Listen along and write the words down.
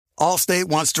Allstate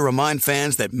wants to remind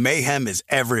fans that mayhem is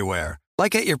everywhere,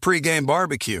 like at your pregame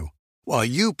barbecue. While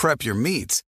you prep your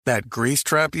meats, that grease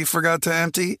trap you forgot to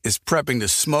empty is prepping to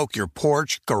smoke your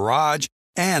porch, garage,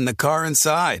 and the car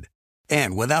inside.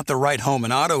 And without the right home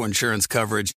and auto insurance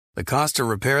coverage, the cost to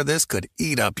repair this could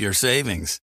eat up your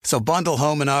savings. So bundle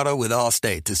home and auto with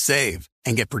Allstate to save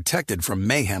and get protected from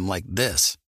mayhem like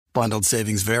this. Bundled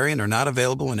savings vary and are not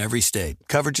available in every state.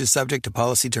 Coverage is subject to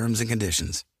policy terms and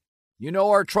conditions. You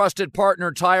know our trusted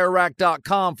partner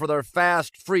TireRack.com for their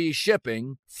fast, free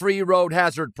shipping, free road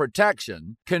hazard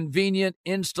protection, convenient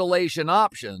installation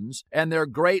options, and their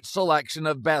great selection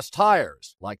of best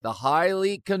tires, like the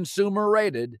highly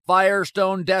consumer-rated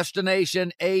Firestone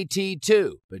Destination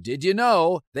AT2. But did you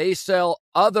know they sell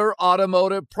other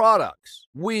automotive products?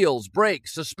 Wheels,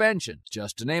 brakes, suspension,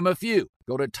 just to name a few.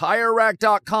 Go to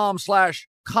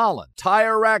TireRack.com/Colin.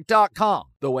 TireRack.com,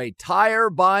 the way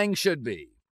tire buying should be.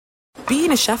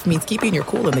 Being a chef means keeping your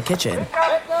cool in the kitchen.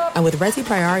 And with Resi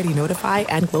Priority Notify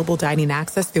and Global Dining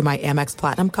Access through my Amex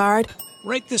Platinum card...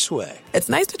 Right this way. It's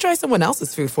nice to try someone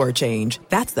else's food for a change.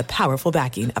 That's the powerful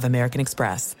backing of American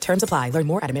Express. Terms apply. Learn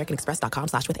more at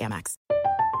americanexpress.com/withAmex.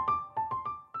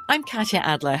 I'm Katya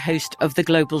Adler, host of The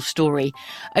Global Story.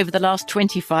 Over the last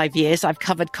 25 years, I've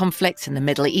covered conflicts in the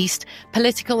Middle East,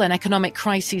 political and economic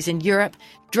crises in Europe,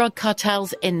 drug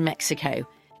cartels in Mexico.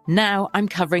 Now I'm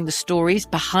covering the stories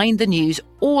behind the news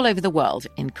all over the world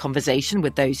in conversation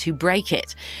with those who break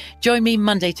it. Join me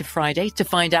Monday to Friday to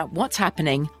find out what's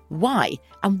happening, why,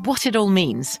 and what it all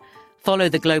means. Follow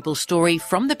The Global Story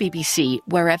from the BBC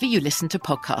wherever you listen to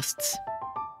podcasts.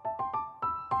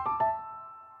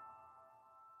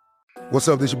 What's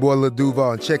up, this your boy Lil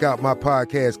Duval, and check out my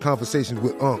podcast, Conversations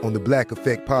with Unc, on the Black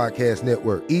Effect Podcast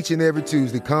Network. Each and every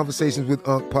Tuesday, Conversations with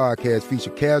Unc podcast feature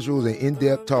casual and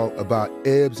in-depth talk about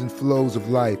ebbs and flows of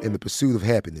life and the pursuit of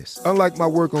happiness. Unlike my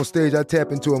work on stage, I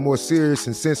tap into a more serious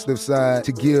and sensitive side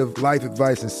to give life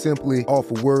advice and simply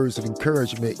offer words of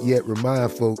encouragement, yet remind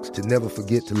folks to never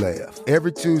forget to laugh.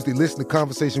 Every Tuesday, listen to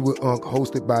Conversation with Unc,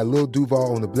 hosted by Lil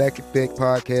Duval on the Black Effect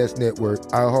Podcast Network,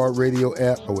 iHeartRadio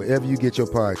app, or wherever you get your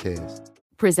podcasts.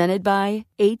 Presented by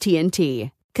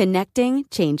AT&T. Connecting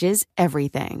changes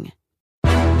everything.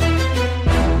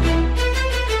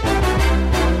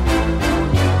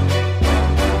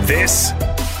 This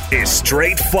is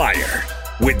Straight Fire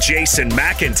with Jason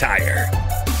McIntyre.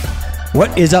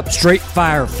 What is up, Straight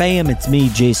Fire fam? It's me,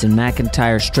 Jason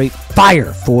McIntyre, Straight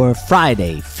Fire for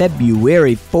Friday,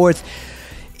 February 4th.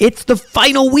 It's the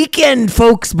final weekend,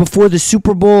 folks, before the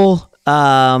Super Bowl.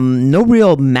 No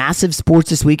real massive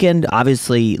sports this weekend.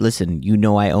 Obviously, listen, you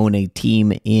know I own a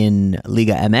team in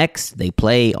Liga MX. They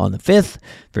play on the 5th.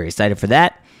 Very excited for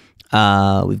that.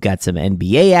 We've got some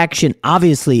NBA action.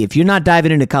 Obviously, if you're not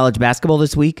diving into college basketball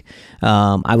this week,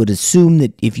 I would assume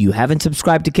that if you haven't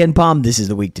subscribed to Ken Palm, this is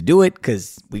the week to do it,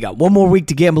 because we got one more week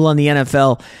to gamble on the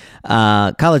NFL.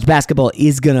 College basketball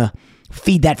is going to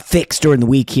feed that fix during the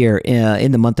week here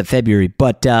in the month of February.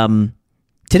 But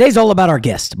today's all about our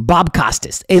guest, Bob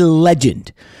Costas, a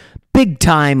legend,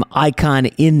 big-time icon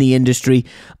in the industry.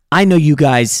 I know you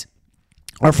guys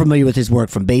are familiar with his work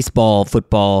from baseball,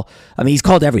 football. I mean, he's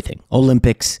called everything,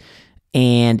 Olympics.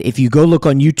 And if you go look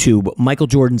on YouTube, Michael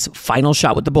Jordan's final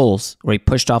shot with the Bulls, where he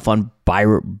pushed off on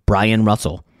Brian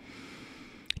Russell.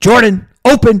 Jordan,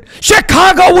 open,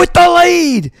 Chicago with the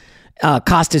lead!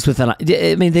 Costas with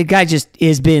the guy just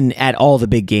has been at all the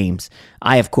big games.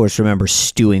 I, of course, remember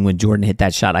stewing when Jordan hit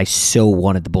that shot. I so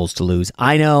wanted the Bulls to lose.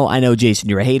 I know, Jason,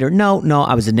 you're a hater. No,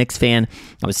 I was a Knicks fan.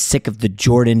 I was sick of the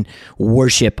Jordan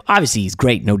worship. Obviously, he's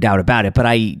great, no doubt about it, but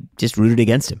I just rooted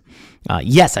against him.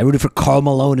 Yes, I rooted for Karl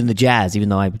Malone and the Jazz, even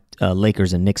though I was a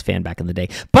Lakers and Knicks fan back in the day.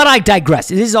 But I digress.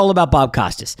 This is all about Bob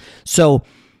Costas. So,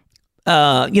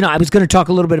 I was going to talk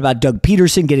a little bit about Doug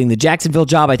Peterson getting the Jacksonville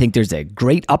job. I think there's a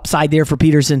great upside there for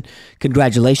Peterson.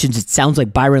 Congratulations. It sounds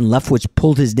like Byron Leftwich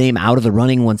pulled his name out of the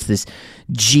running once this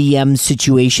GM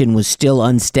situation was still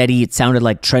unsteady. It sounded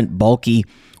like Trent Baalke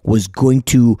was going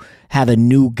to have a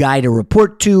new guy to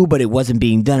report to, but it wasn't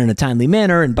being done in a timely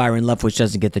manner, and Byron Leftwich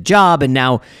doesn't get the job. And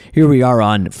now here we are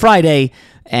on Friday,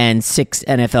 and 6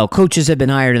 NFL coaches have been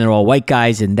hired, and they're all white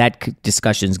guys, and that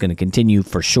discussion is going to continue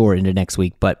for sure into next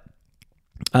week. But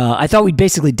I thought we'd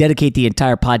basically dedicate the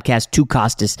entire podcast to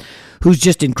Costas, who's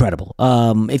just incredible.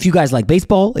 If you guys like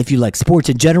baseball, if you like sports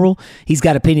in general, he's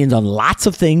got opinions on lots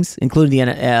of things, including the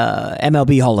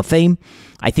MLB Hall of Fame.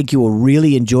 I think you will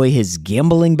really enjoy his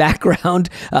gambling background.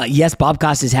 Yes, Bob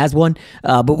Costas has one.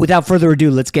 But without further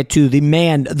ado, let's get to the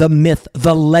man, the myth,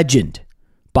 the legend,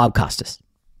 Bob Costas.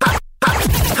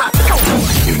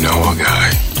 You know a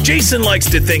guy. Jason likes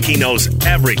to think he knows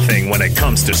everything when it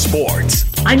comes to sports.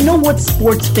 I know what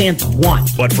sports fans want.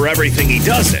 But for everything he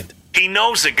doesn't, he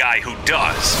knows a guy who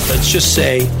does. Let's just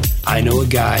say I know a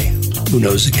guy who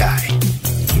knows a guy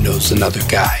who knows another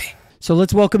guy. So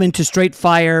let's welcome into Straight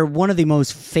Fire one of the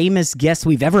most famous guests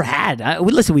we've ever had.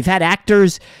 Listen, we've had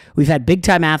actors, we've had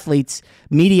big-time athletes,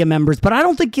 media members, but I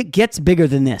don't think it gets bigger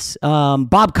than this.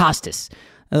 Bob Costas,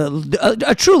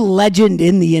 a true legend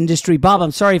in the industry. Bob,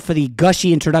 I'm sorry for the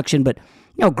gushy introduction, but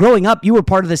growing up, you were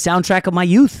part of the soundtrack of my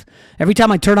youth. Every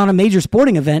time I turn on a major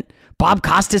sporting event, Bob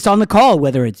Costas on the call,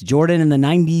 whether it's Jordan in the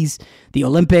 90s, the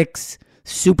Olympics,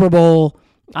 Super Bowl.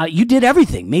 You did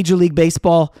everything, Major League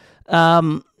Baseball.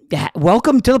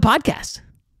 Welcome to the podcast.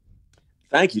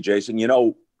 Thank you, Jason.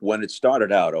 When it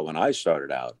started out, or when I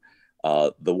started out,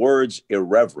 the words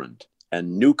irreverent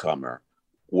and newcomer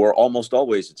were almost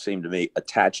always, it seemed to me,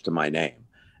 attached to my name.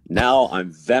 Now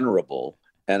I'm venerable,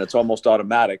 and it's almost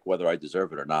automatic whether I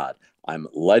deserve it or not. I'm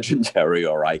legendary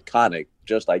or iconic,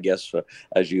 just, I guess,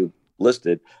 as you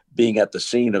listed, being at the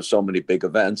scene of so many big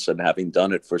events and having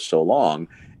done it for so long,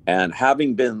 and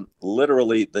having been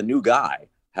literally the new guy,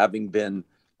 having been,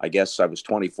 I guess I was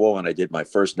 24 when I did my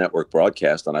first network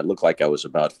broadcast, and I looked like I was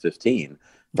about 15,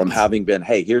 from having been,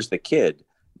 hey, here's the kid.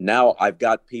 Now I've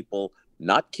got people,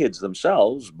 not kids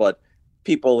themselves, but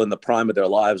people in the prime of their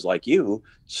lives like you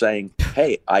saying,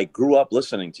 hey, I grew up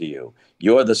listening to you.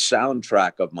 You're the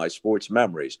soundtrack of my sports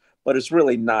memories. But it's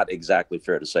really not exactly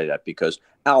fair to say that, because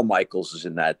Al Michaels is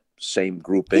in that same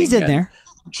grouping. He's in there.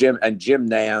 Jim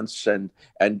Nance and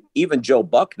even Joe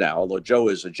Buck now, although Joe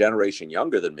is a generation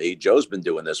younger than me. Joe's been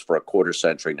doing this for a quarter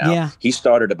century now. Yeah. He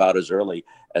started about as early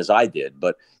as I did.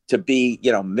 But to be,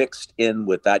 mixed in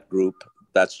with that group,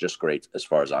 that's just great as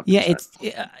far as I'm concerned.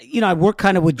 It's, I work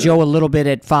kind of with Joe a little bit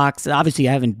at Fox. Obviously,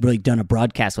 I haven't really done a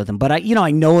broadcast with him, but I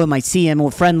know him, I see him,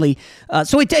 we're friendly.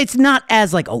 So it's not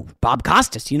as like, oh, Bob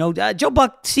Costas, Joe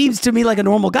Buck seems to me like a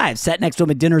normal guy. I've sat next to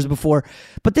him at dinners before,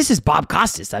 but this is Bob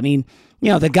Costas. I mean,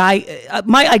 the guy,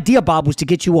 my idea, Bob, was to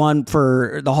get you on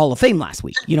for the Hall of Fame last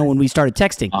week, when we started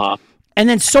texting. And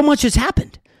then so much has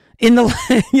happened. In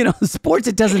the sports,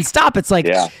 it doesn't stop. It's like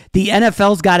the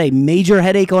NFL's got a major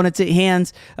headache on its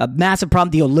hands, a massive problem.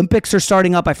 The Olympics are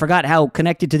starting up. I forgot how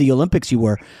connected to the Olympics you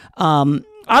were.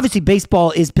 Obviously,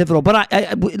 baseball is pivotal, but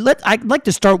I'd like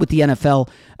to start with the NFL.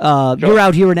 Sure. You're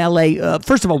out here in LA.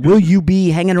 First of all, will you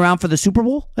be hanging around for the Super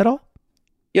Bowl at all?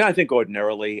 Yeah, I think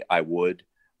ordinarily I would.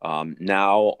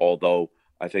 Now, although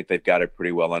I think they've got it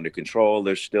pretty well under control,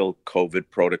 there's still COVID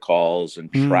protocols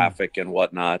and traffic and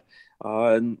whatnot.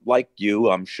 And like you,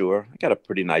 I'm sure I got a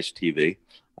pretty nice TV.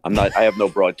 I have no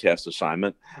broadcast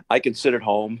assignment. I can sit at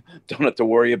home. Don't have to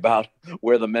worry about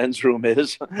where the men's room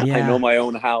is. Yeah. I know my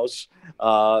own house,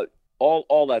 all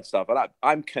that stuff. And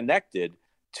I'm connected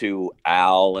to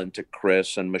Al and to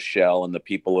Chris and Michelle and the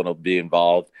people that'll be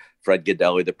involved. Fred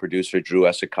Gaudelli, the producer, Drew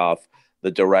Esikoff, the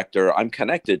director. I'm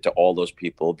connected to all those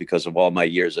people because of all my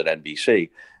years at NBC.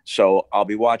 So I'll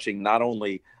be watching not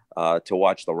only to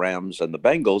watch the Rams and the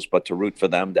Bengals, but to root for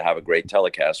them to have a great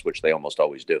telecast, which they almost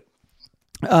always do.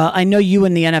 I know you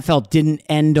and the NFL didn't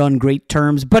end on great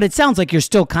terms, but it sounds like you're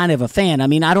still kind of a fan. I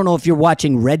mean, I don't know if you're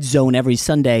watching Red Zone every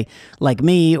Sunday like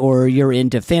me, or you're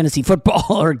into fantasy football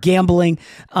or gambling.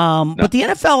 No. But the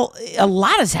NFL, a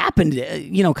lot has happened,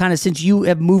 kind of since you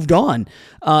have moved on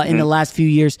in the last few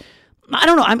years. I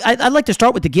don't know. I'd like to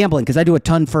start with the gambling, because I do a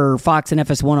ton for Fox and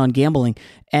FS1 on gambling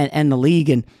and the league.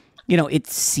 And, it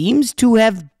seems to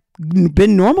have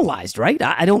been normalized, right?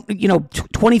 I don't,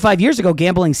 25 years ago,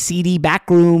 gambling, seedy back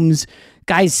rooms,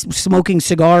 guys smoking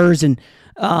cigars and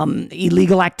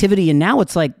illegal activity. And now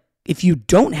it's like, if you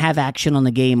don't have action on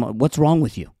the game, what's wrong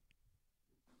with you?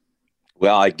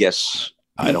 Well, I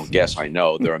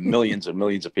know there are millions and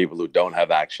millions of people who don't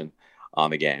have action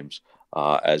on the games.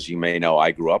 As you may know,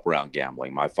 I grew up around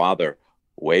gambling. My father,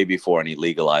 way before any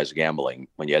legalized gambling,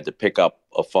 when you had to pick up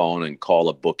a phone and call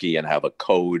a bookie and have a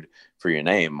code for your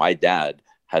name, my dad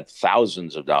had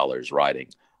thousands of dollars riding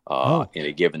in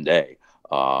a given day,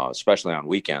 especially on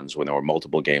weekends when there were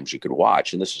multiple games you could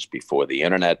watch. And this is before the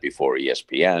internet, before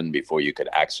ESPN, before you could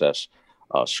access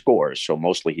scores. So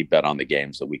mostly he bet on the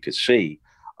games that we could see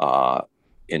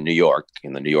in New York,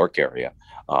 in the New York area.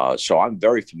 So I'm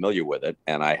very familiar with it.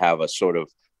 And I have a sort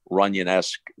of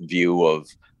Runyon-esque view of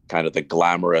kind of the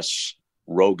glamorous,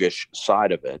 roguish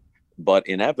side of it. But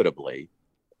inevitably,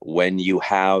 when you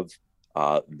have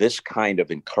this kind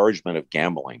of encouragement of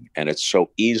gambling, and it's so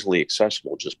easily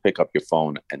accessible, just pick up your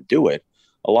phone and do it,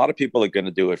 a lot of people are going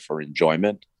to do it for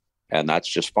enjoyment, and that's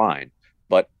just fine.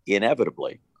 But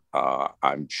inevitably,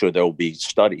 I'm sure there will be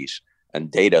studies and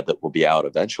data that will be out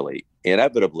eventually,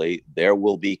 inevitably there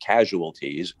will be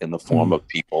casualties in the form of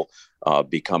people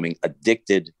becoming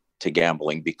addicted to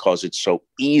gambling because it's so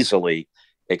easily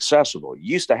accessible.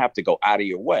 You used to have to go out of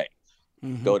your way,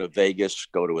 go to Vegas,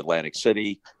 go to Atlantic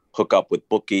City, hook up with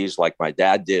bookies like my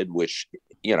dad did, which,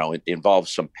 it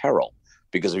involves some peril,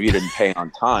 because if you didn't pay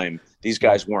on time, these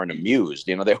guys weren't amused.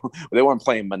 They weren't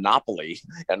playing Monopoly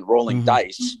and rolling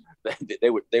dice.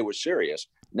 They were serious.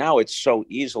 Now it's so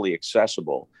easily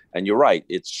accessible. And you're right.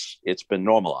 It's been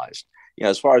normalized.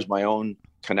 As far as my own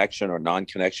connection or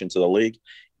non-connection to the league,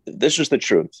 this is the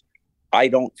truth. I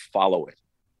don't follow it.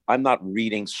 I'm not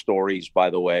reading stories, by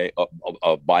the way,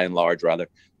 by and large, rather,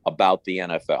 about the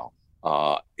NFL,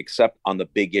 except on the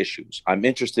big issues. I'm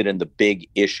interested in the big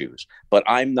issues, but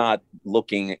I'm not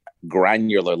looking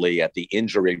granularly at the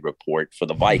injury report for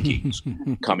the Vikings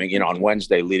coming in on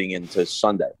Wednesday leading into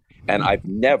Sunday. And I've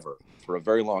never, for a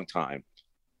very long time,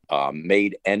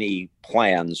 made any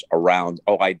plans around,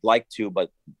 I'd like to,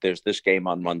 but there's this game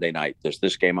on Monday night. There's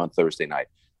this game on Thursday night.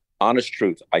 Honest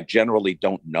truth, I generally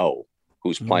don't know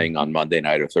who's playing on Monday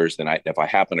night or Thursday night. And if I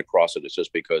happen across it, it's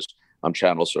just because I'm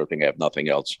channel surfing. I have nothing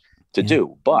else to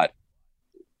do. But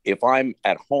if I'm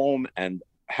at home and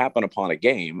happen upon a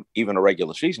game, even a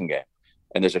regular season game,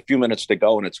 and there's a few minutes to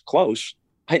go and it's close,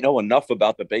 I know enough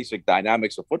about the basic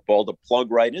dynamics of football to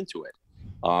plug right into it.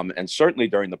 And certainly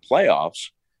during the playoffs,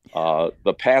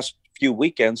 the past few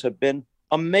weekends have been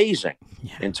amazing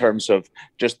in terms of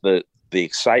just the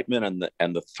excitement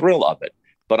and the thrill of it.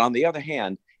 But on the other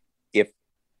hand, if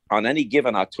on any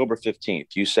given October 15th,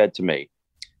 you said to me,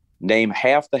 name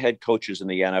half the head coaches in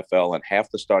the NFL and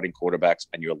half the starting quarterbacks,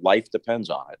 and your life depends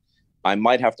on it, I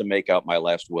might have to make out my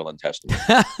last will and testament.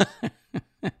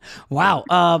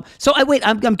 Wow. So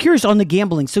I'm curious on the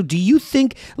gambling. So do you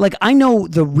think, I know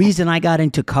the reason I got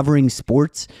into covering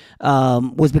sports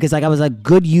was because I was a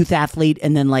good youth athlete,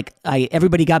 and then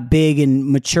everybody got big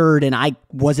and matured, and I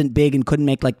wasn't big and couldn't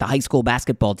make the high school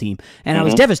basketball team, and I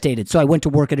was devastated. So I went to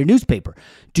work at a newspaper.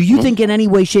 Do you think in any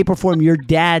way, shape, or form your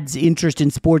dad's interest in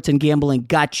sports and gambling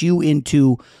got you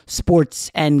into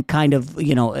sports and kind of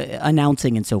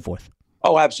announcing and so forth?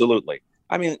 Oh, absolutely.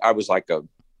 I mean, I was like a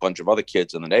bunch of other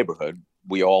kids in the neighborhood.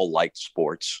 We all liked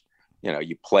sports.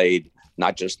 You played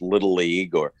not just little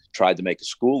league or tried to make a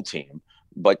school team,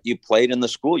 but you played in the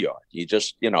schoolyard. You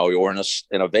just, or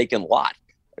in a vacant lot.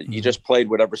 You just played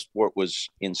whatever sport was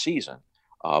in season.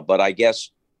 But I guess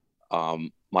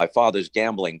my father's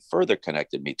gambling further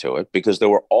connected me to it because there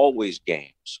were always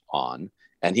games on,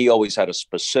 and he always had a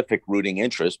specific rooting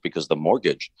interest because the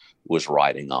mortgage was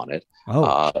riding on it.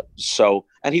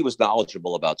 And he was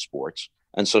knowledgeable about sports.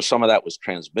 And so some of that was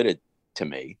transmitted to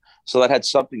me. So that had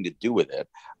something to do with it.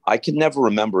 I can never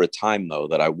remember a time, though,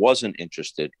 that I wasn't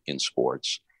interested in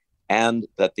sports and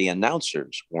that the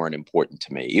announcers weren't important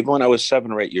to me. Even when I was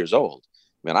 7 or 8 years old,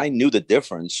 I knew the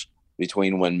difference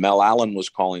between when Mel Allen was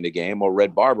calling the game or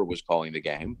Red Barber was calling the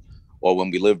game, or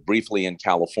when we lived briefly in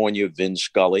California, Vin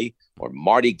Scully or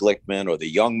Marty Glickman or the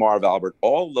young Marv Albert.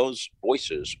 All those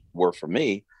voices were, for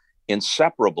me,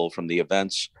 inseparable from the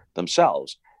events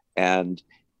themselves. And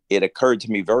it occurred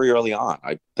to me very early on.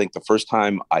 I think the first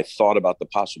time I thought about the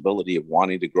possibility of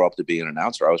wanting to grow up to be an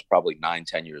announcer, I was probably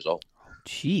 9-10 years old.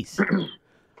 Jeez.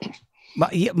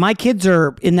 My kids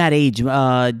are in that age,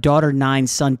 daughter 9,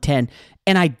 son 10.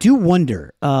 And I do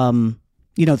wonder,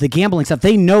 the gambling stuff.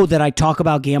 They know that I talk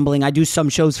about gambling. I do some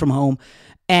shows from home.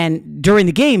 And during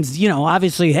the games,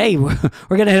 obviously, hey, we're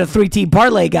going to hit a 3-team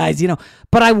parlay, guys,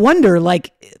 But I wonder,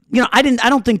 I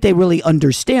don't think they really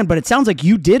understand, but it sounds like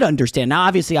you did understand. Now,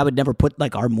 obviously, I would never put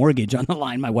our mortgage on the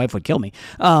line. My wife would kill me.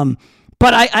 But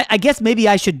I guess maybe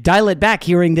I should dial it back,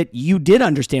 hearing that you did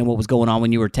understand what was going on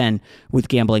when you were 10 with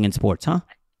gambling and sports, huh?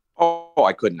 Oh,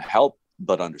 I couldn't help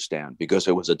but understand because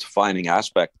it was a defining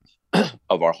aspect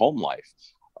of our home life.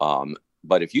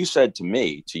 But if you said to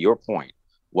me, to your point,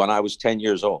 when I was 10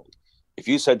 years old, if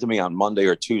you said to me on Monday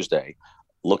or Tuesday,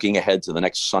 looking ahead to the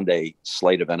next Sunday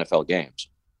slate of NFL games,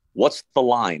 what's the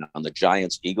line on the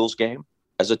Giants-Eagles game?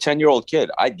 As a 10-year-old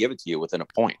kid, I'd give it to you within a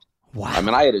point. Wow.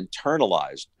 I had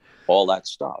internalized all that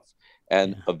stuff.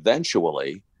 And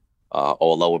eventually,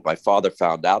 although my father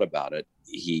found out about it,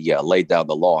 he laid down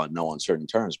the law in no uncertain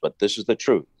terms. But this is the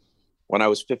truth. When I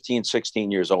was 15,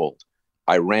 16 years old,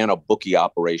 I ran a bookie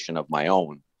operation of my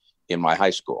own in my high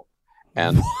school.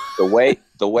 And the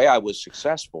way I was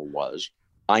successful was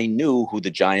I knew who the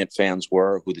Giant fans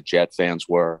were, who the Jet fans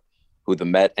were, who the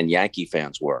Met and Yankee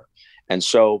fans were. And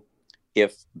so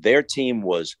if their team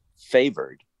was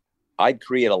favored, I'd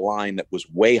create a line that was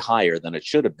way higher than it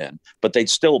should have been, but they'd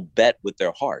still bet with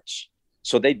their hearts.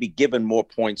 So they'd be given more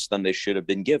points than they should have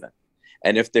been given.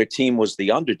 And if their team was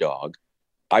the underdog,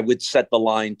 I would set the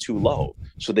line too low.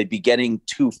 So they'd be getting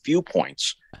too few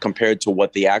points compared to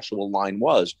what the actual line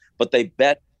was. But they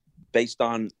bet based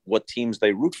on what teams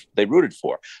they rooted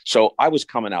for. So I was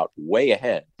coming out way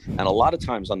ahead. And a lot of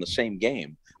times on the same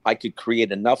game, I could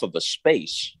create enough of a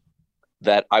space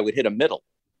that I would hit a middle.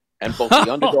 And both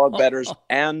the underdog bettors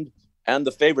and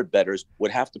the favorite bettors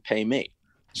would have to pay me.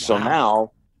 So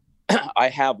now I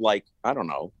have like, I don't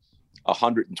know,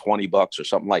 $120 or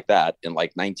something like that in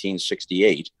like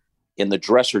 1968 in the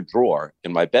dresser drawer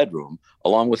in my bedroom,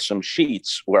 along with some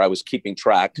sheets where I was keeping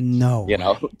track. No, you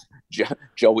know,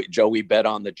 Joey bet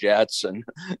on the Jets, and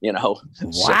you know,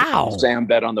 Sam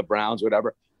bet on the Browns,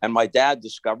 whatever. And my dad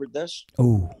discovered this.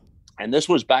 Ooh. And this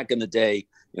was back in the day.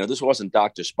 You know, this wasn't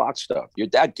Dr. Spock stuff. Your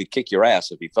dad could kick your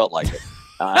ass if he felt like it.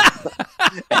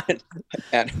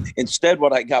 And instead,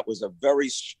 what I got was a very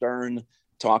stern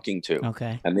talking to.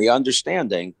 Okay. And the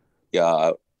understanding,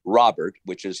 Robert,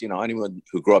 which is, you know, anyone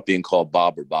who grew up being called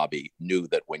Bob or Bobby knew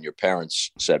that when your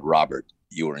parents said Robert,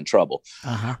 you were in trouble.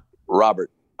 Uh-huh. Robert,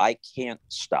 I can't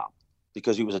stop,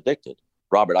 because he was addicted.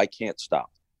 Robert, I can't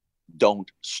stop.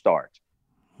 Don't start.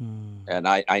 And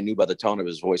I knew by the tone of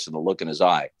his voice and the look in his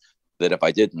eye that if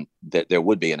I didn't, that there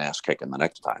would be an ass kicking the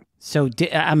next time. So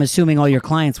I'm assuming all your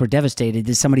clients were devastated.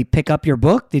 Did somebody pick up your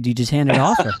book? Did you just hand it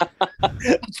off?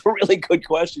 That's a really good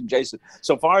question, Jason.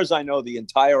 So far as I know, the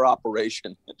entire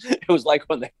operation, it was like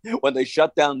when they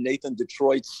shut down Nathan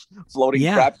Detroit's floating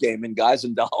crap game in Guys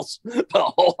and Dolls, the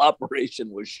whole operation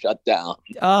was shut down.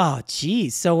 Oh,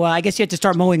 geez. So I guess you had to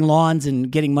start mowing lawns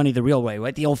and getting money the real way,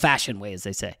 right? The old-fashioned way, as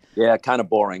they say. Yeah, kind of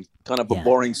boring. Kind of a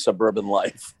boring suburban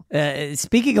life.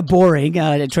 Speaking of boring,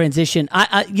 transition,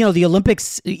 the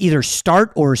Olympics either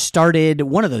start or started,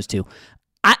 one of those two.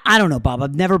 I don't know, Bob.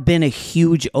 I've never been a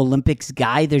huge Olympics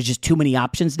guy. There's just too many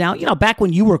options now. You know, back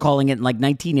when you were calling it in like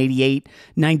 1988,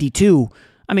 92,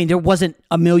 I mean, there wasn't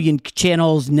a million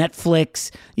channels,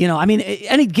 Netflix. You know, I mean,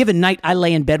 any given night I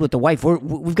lay in bed with the wife,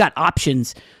 we've got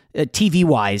options.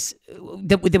 TV-wise,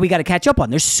 that we got to catch up on.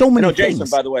 There's so many things. Jason,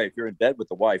 by the way, if you're in bed with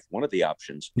the wife, one of the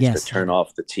options is to turn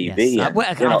off the TV. Yes.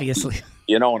 And, obviously.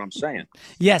 You know what I'm saying?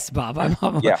 Yes, Bob. I'm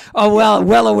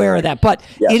well aware of that. But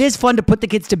it is fun to put the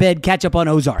kids to bed, catch up on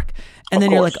Ozark. And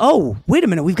then you're like, oh, wait a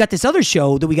minute. We've got this other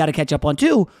show that we got to catch up on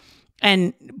too.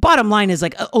 And bottom line is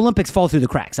like Olympics fall through the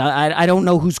cracks. I don't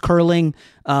know who's curling.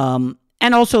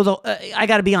 And also, I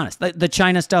got to be honest, the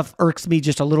China stuff irks me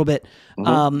just a little bit.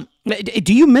 Mm-hmm.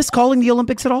 Do you miss calling the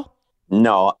Olympics at all?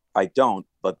 No, I don't.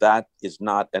 But that is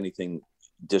not anything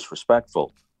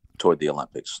disrespectful toward the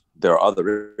Olympics. There are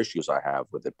other issues I have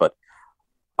with it. But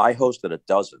I hosted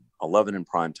 11 in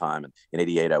prime time. And in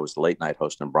 88, I was the late night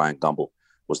host, and Brian Gumbel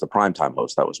was the primetime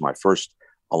host. That was my first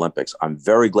Olympics. I'm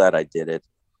very glad I did it.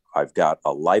 I've got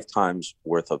a lifetime's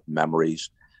worth of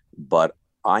memories. But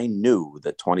I knew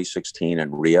that 2016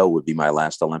 and Rio would be my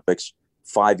last Olympics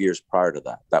 5 years prior to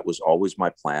that. That was always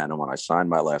my plan. And when I signed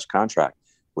my last contract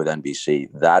with NBC,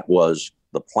 that was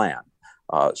the plan.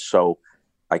 So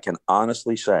I can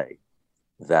honestly say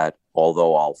that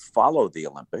although I'll follow the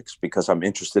Olympics because I'm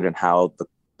interested in how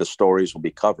the stories will be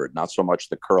covered, not so much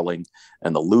the curling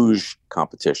and the luge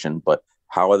competition, but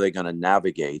how are they going to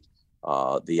navigate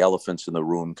the elephants in the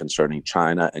room concerning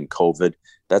China and COVID.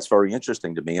 That's very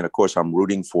interesting to me. And of course, I'm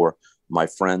rooting for my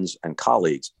friends and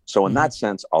colleagues. So in that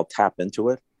sense, I'll tap into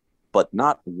it, but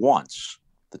not once.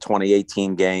 The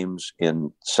 2018 games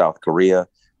in South Korea,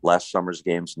 last summer's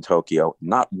games in Tokyo,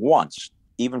 not once,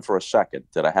 even for a second,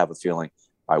 did I have a feeling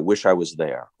I wish I was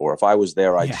there. Or if I was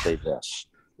there, I'd say this.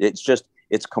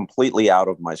 It's completely out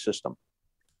of my system.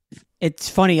 It's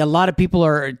funny. A lot of people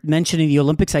are mentioning the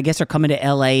Olympics, I guess, are coming to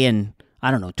LA in,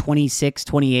 I don't know, 26,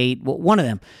 28, one of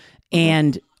them.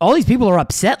 And all these people are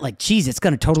upset. Like, geez, it's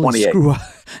going to totally screw up.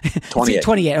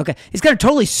 28. Okay. It's going to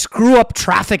totally screw up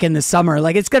traffic in the summer.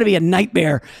 Like, it's going to be a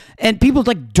nightmare. And people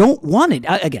like don't want it.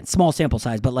 Again, small sample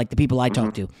size, but like the people I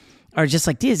talk to are just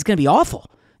like, dude, it's going to be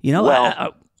awful. You know?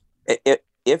 Well,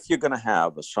 if you're going to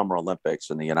have a Summer Olympics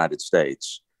in the United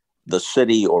States, the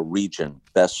city or region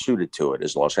best suited to it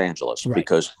is Los Angeles,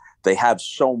 because they have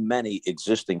so many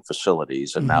existing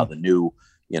facilities. And now the new,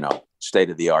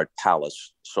 state-of-the-art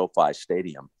Palace SoFi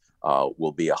Stadium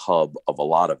will be a hub of a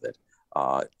lot of it.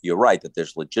 You're right that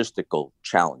there's logistical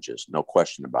challenges, no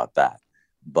question about that.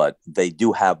 But they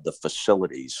do have the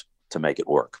facilities to make it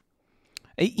work.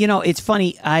 It's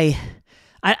funny. I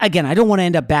don't want to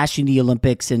end up bashing the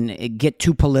Olympics and get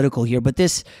too political here, but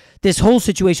this whole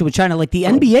situation with China, like the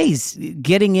NBA's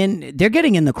getting in, they're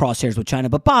getting in the crosshairs with China.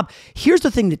 But Bob, here's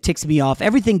the thing that ticks me off.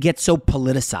 Everything gets so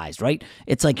politicized, right?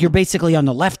 It's like you're basically on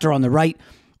the left or on the right.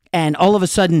 And all of a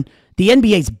sudden, the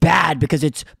NBA's bad because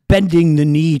it's bending the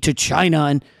knee to China.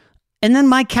 And then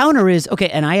my counter is, okay,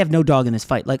 and I have no dog in this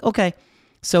fight. Like, okay,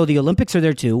 so the Olympics are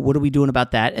there too. What are we doing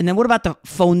about that? And then what about the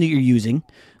phone that you're using?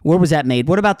 Where was that made?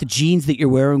 What about the jeans that you're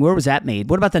wearing? Where was that made?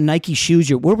 What about the Nike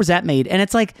shoes? Where was that made? And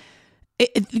it's like,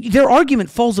 their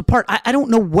argument falls apart. I don't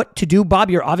know what to do.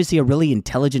 Bob, you're obviously a really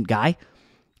intelligent guy.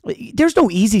 There's no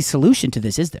easy solution to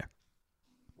this, is there?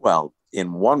 Well,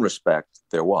 in one respect,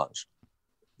 there was.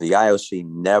 The IOC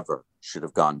never should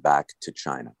have gone back to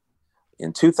China.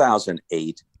 In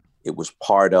 2008, it was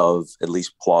part of, at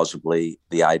least plausibly,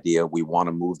 the idea we want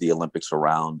to move the Olympics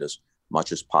around as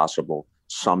much as possible.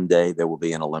 Someday there will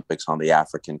be an Olympics on the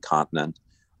African continent.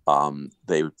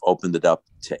 They opened it up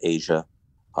to Asia,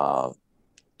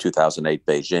 2008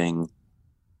 Beijing,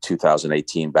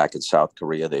 2018 back in South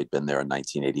Korea. They'd been there in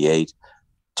 1988.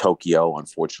 Tokyo,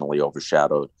 unfortunately,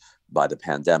 overshadowed by the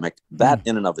pandemic. That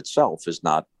in and of itself is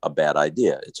not a bad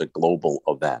idea. It's a global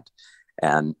event.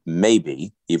 And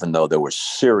maybe, even though there were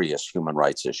serious human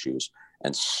rights issues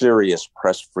and serious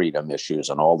press freedom issues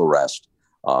and all the rest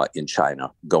in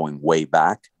China going way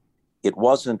back, it just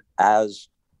wasn't as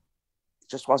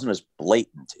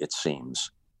blatant, it seems,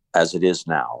 as it is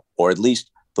now, or at least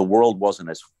the world wasn't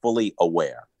as fully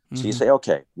aware. So you say,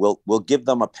 okay, we'll give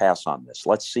them a pass on this.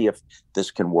 Let's see if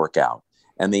this can work out.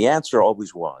 And the answer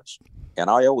always was, and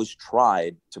I always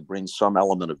tried to bring some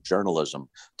element of journalism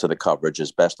to the coverage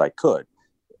as best I could.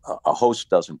 A host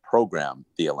doesn't program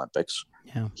the Olympics.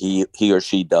 Yeah. He or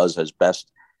she does as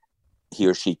best he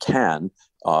or she can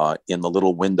in the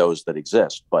little windows that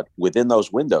exist. But within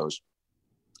those windows,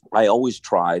 I always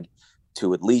tried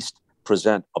to at least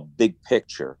present a big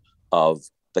picture of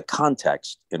the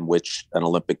context in which an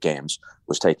Olympic Games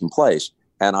was taking place.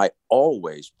 And I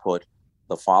always put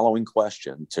the following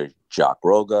question to Jacques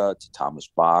Roga, to Thomas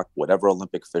Bach, whatever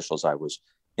Olympic officials I was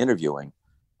interviewing.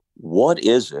 What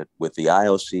is it with the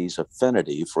IOC's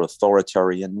affinity for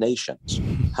authoritarian nations?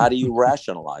 How do you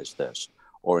rationalize this?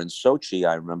 Or in Sochi,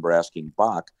 I remember asking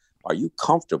Bach, are you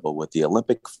comfortable with the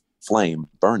Olympic flame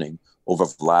burning over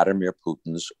Vladimir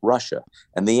Putin's Russia?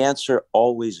 And the answer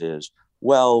always is,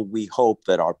 well, we hope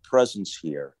that our presence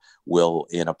here will,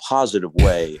 in a positive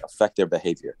way, affect their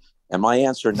behavior. And my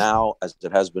answer now, as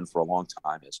it has been for a long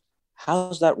time, is,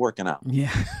 how's that working out?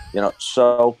 Yeah.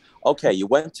 So, okay, you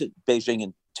went to Beijing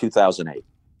in 2008.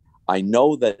 I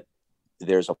know that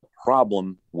there's a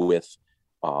problem with,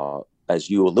 as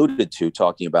you alluded to,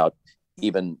 talking about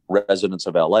even residents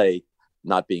of LA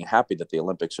not being happy that the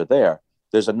Olympics are there.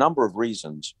 There's a number of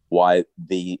reasons why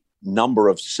the number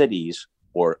of cities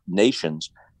or nations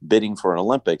bidding for an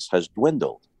Olympics has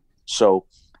dwindled. So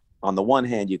on the one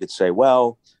hand, you could say,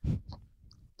 well,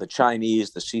 the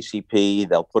Chinese, the CCP,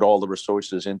 they'll put all the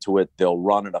resources into it. They'll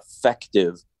run an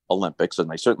effective Olympics, and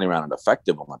they certainly ran an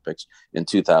effective Olympics in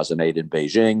 2008 in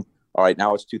Beijing. All right,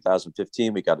 now it's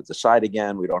 2015. We got to decide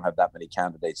again. We don't have that many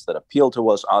candidates that appeal to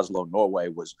us. Oslo, Norway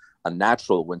was a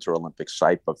natural Winter Olympics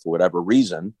site, but for whatever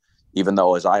reason, even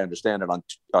though, as I understand it,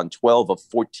 on 12 of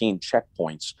 14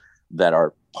 checkpoints that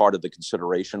are part of the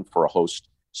consideration for a host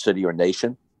city or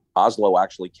nation, Oslo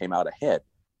actually came out ahead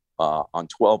on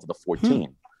 12 of the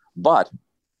 14. But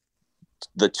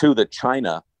the two that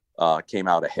China came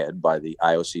out ahead by the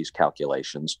IOC's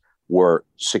calculations were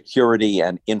security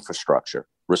and infrastructure,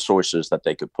 resources that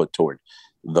they could put toward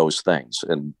those things.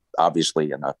 And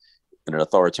obviously in an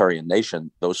authoritarian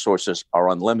nation, those sources are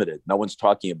unlimited. No one's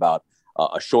talking about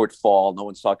a shortfall. No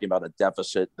one's talking about a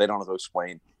deficit. They don't have to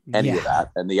explain any of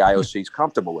that. And the IOC is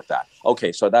comfortable with that.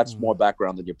 Okay, so that's more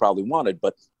background than you probably wanted.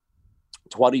 But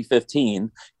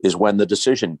 2015 is when the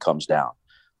decision comes down.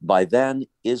 By then,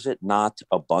 is it not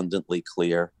abundantly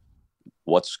clear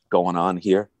what's going on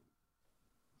here?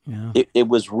 Yeah. It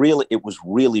was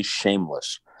really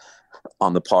shameless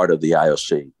on the part of the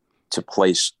IOC to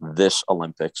place this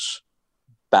Olympics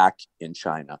back in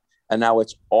China. And now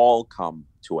it's all come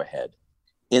to a head.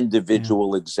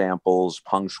 Individual examples,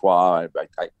 Peng Shuai,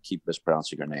 I keep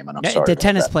mispronouncing her name, and I'm sorry. The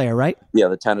tennis player, right? Yeah,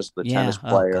 the tennis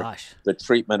player. The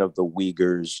treatment of the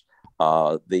Uyghurs,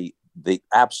 the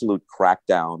absolute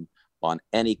crackdown on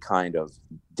any kind of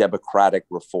democratic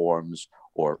reforms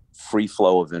or free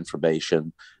flow of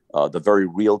information, the very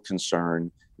real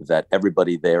concern that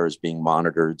everybody there is being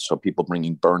monitored, so people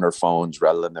bringing burner phones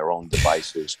rather than their own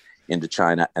devices into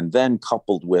China, and then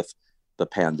coupled with the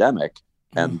pandemic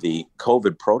and the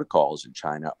COVID protocols in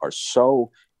China are so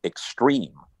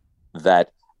extreme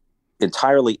that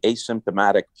entirely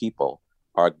asymptomatic people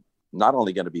are not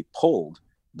only going to be pulled,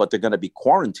 but they're going to be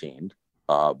quarantined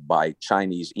by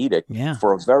Chinese edict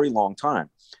for a very long time.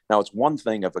 Now, it's one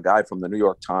thing if a guy from the New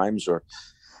York Times or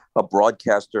a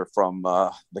broadcaster from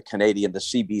the Canadian, the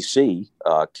CBC,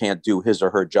 can't do his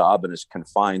or her job and is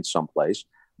confined someplace.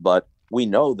 But we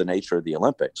know the nature of the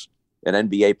Olympics. An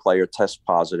NBA player tests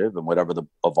positive, and whatever the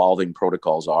evolving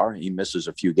protocols are, he misses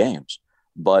a few games.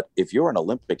 But if you're an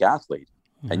Olympic athlete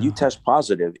and you test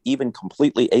positive, even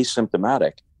completely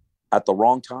asymptomatic at the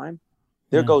wrong time,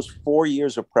 there goes 4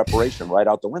 years of preparation right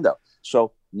out the window.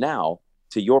 So now,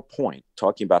 to your point,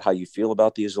 talking about how you feel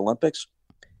about these Olympics,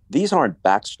 these aren't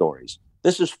backstories.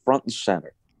 This is front and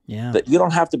center. Yeah. That you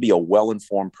don't have to be a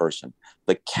well-informed person.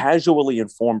 The casually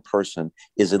informed person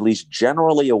is at least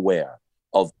generally aware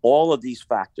of all of these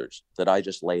factors that I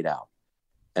just laid out.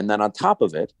 And then on top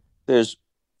of it, there's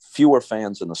fewer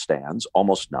fans in the stands,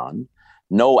 almost none,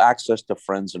 no access to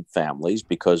friends and families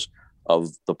because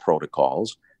of the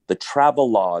protocols, the travel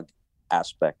log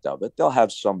aspect of it. They'll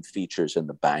have some features in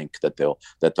the bank that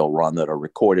they'll run that are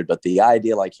recorded. But the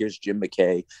idea, like, here's Jim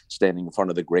McKay standing in front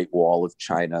of the Great Wall of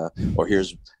China, or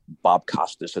here's Bob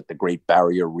Costas at the Great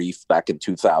Barrier Reef back in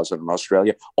 2000 in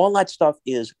Australia, all that stuff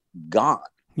is gone.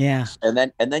 Yeah. And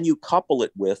then you couple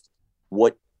it with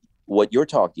what you're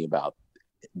talking about.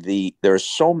 There are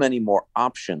so many more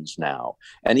options now.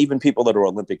 And even people that are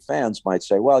Olympic fans might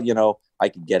say, well, I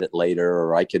could get it later,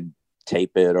 or I could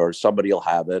tape it, or somebody will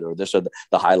have it, or this, or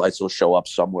the highlights will show up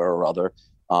somewhere or other.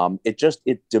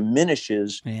 It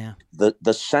diminishes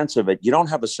the sense of it. You don't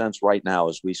have a sense right now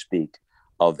as we speak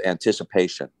of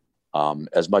anticipation.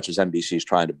 As much as NBC is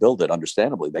trying to build it,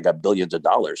 understandably, they got billions of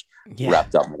dollars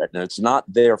wrapped up in it, and it's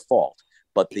not their fault.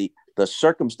 But the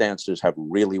circumstances have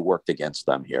really worked against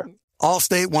them here.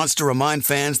 Allstate wants to remind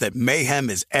fans that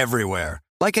mayhem is everywhere,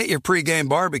 like at your pregame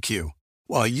barbecue.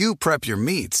 While you prep your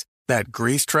meats, that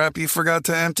grease trap you forgot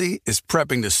to empty is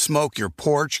prepping to smoke your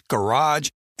porch, garage,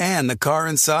 and the car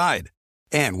inside.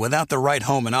 And without the right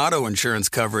home and auto insurance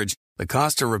coverage, the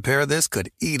cost to repair this could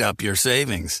eat up your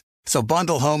savings. So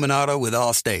bundle home and auto with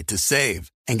Allstate to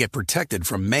save and get protected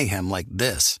from mayhem like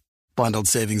this. Bundled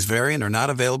savings vary and are not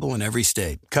available in every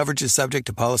state. Coverage is subject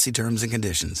to policy terms and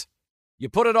conditions. You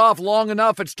put it off long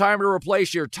enough, it's time to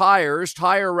replace your tires.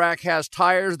 Tire Rack has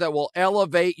tires that will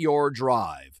elevate your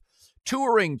drive.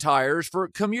 Touring tires for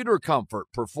commuter comfort,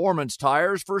 performance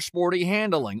tires for sporty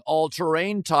handling,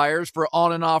 all-terrain tires for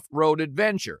on- and off-road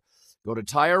adventure. Go to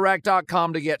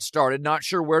TireRack.com to get started. Not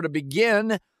sure where to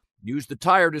begin? Use the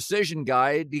Tire Decision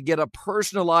Guide to get a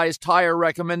personalized tire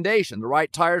recommendation, the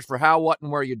right tires for how, what,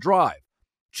 and where you drive.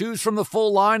 Choose from the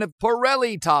full line of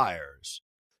Pirelli tires.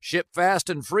 Ship fast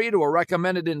and free to a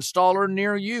recommended installer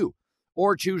near you,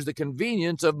 or choose the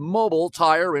convenience of mobile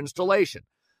tire installation.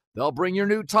 They'll bring your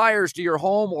new tires to your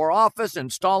home or office,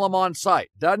 install them on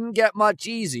site. Doesn't get much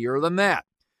easier than that.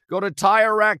 Go to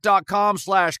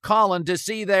TireRack.com/Colin to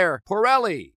see their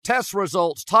Pirelli test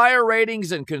results, tire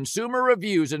ratings, and consumer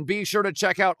reviews, and be sure to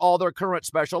check out all their current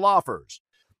special offers.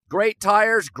 Great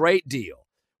tires, great deal.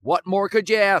 What more could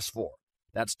you ask for?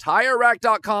 That's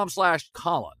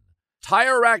TireRack.com/Colin.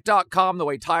 TireRack.com, the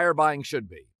way tire buying should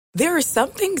be. There are some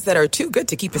things that are too good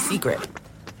to keep a secret.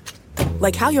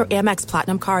 Like how your Amex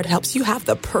Platinum card helps you have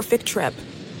the perfect trip.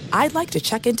 I'd like to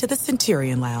check into the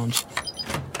Centurion Lounge.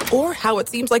 Or how it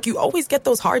seems like you always get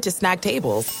those hard-to-snag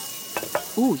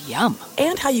tables. Ooh, yum.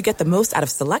 And how you get the most out of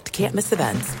select can't-miss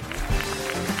events.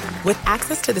 With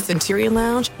access to the Centurion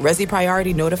Lounge, Resi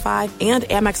Priority Notified, and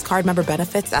Amex card member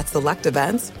benefits at select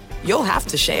events, you'll have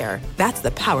to share. That's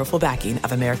the powerful backing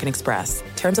of American Express.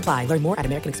 Terms apply. Learn more at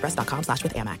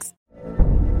americanexpress.com/withAmex.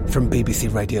 From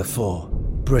BBC Radio 4,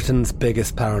 Britain's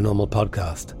biggest paranormal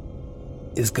podcast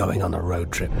is going on a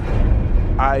road trip.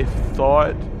 I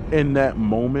thought in that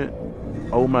moment,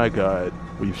 oh my God,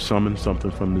 we've summoned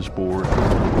something from this board.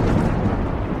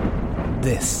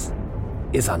 This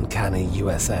is Uncanny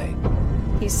USA.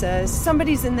 He says,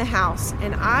 somebody's in the house,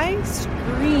 and I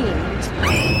screamed.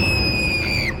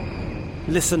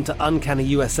 Listen to Uncanny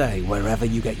USA wherever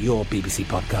you get your BBC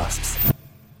podcasts,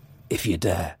 if you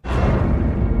dare.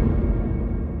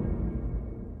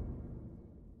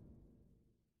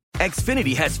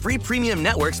 Xfinity has free premium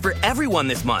networks for everyone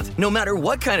this month, no matter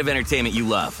what kind of entertainment you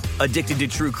love. Addicted to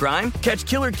true crime? Catch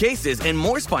killer cases and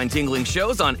more spine-tingling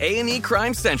shows on A&E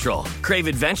Crime Central. Crave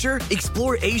adventure?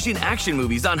 Explore Asian action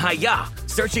movies on Hi-YAH.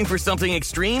 Searching for something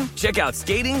extreme? Check out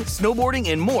skating, snowboarding,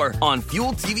 and more on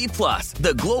Fuel TV Plus,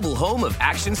 the global home of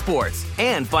action sports.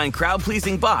 And find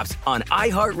crowd-pleasing bops on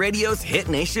iHeartRadio's Hit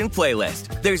Nation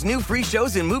playlist. There's new free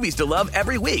shows and movies to love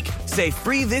every week. Say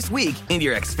free this week in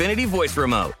your Xfinity voice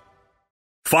remote.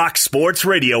 Fox Sports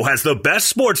Radio has the best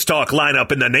sports talk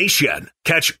lineup in the nation.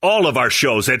 Catch all of our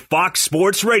shows at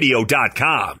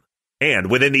foxsportsradio.com.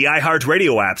 And within the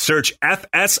iHeartRadio app, search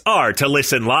FSR to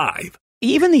listen live.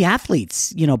 even the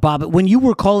athletes, Bob, when you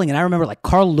were calling it, I remember like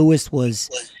Carl Lewis was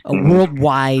a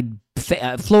worldwide,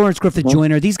 Florence Griffith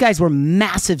Joyner. These guys were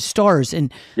massive stars.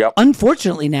 And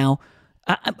unfortunately now,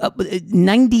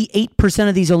 98%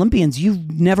 of these Olympians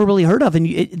you've never really heard of. And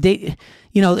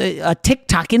a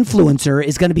TikTok influencer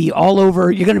is going to be all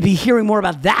over. You're going to be hearing more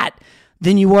about that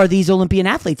than you are these Olympian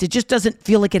athletes. It just doesn't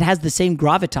feel like it has the same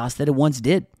gravitas that it once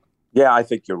did. Yeah, I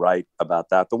think you're right about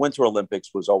that. The Winter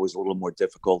Olympics was always a little more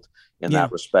difficult in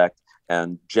that respect.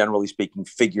 And generally speaking,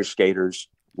 figure skaters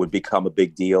would become a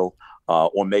big deal.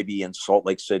 Or maybe in Salt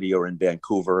Lake City or in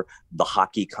Vancouver, the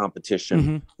hockey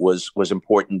competition was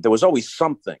important. There was always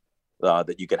something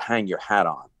that you could hang your hat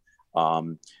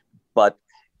on. But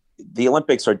the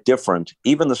Olympics are different.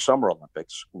 Even the Summer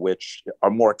Olympics, which are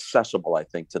more accessible, I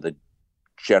think, to the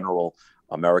general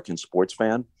American sports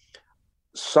fan.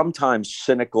 Sometimes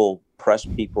cynical press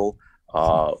people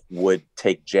would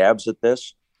take jabs at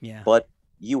this, but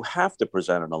you have to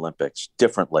present an Olympics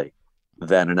differently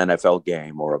than an NFL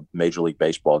game or a Major League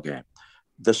Baseball game.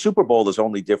 The Super Bowl is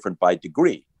only different by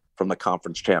degree from the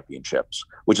conference championships,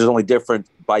 which is only different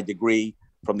by degree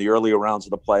from the earlier rounds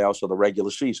of the playoffs or the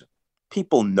regular season.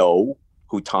 People know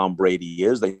who Tom Brady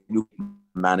is. They knew who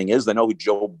Manning is. They know who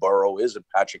Joe Burrow is and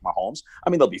Patrick Mahomes. I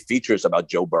mean, there'll be features about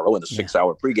Joe Burrow in the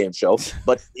 6-hour pregame show,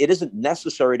 but it isn't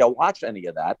necessary to watch any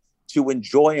of that to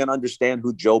enjoy and understand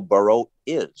who Joe Burrow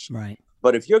is. Right.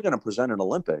 But if you're going to present an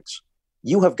Olympics,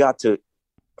 you have got to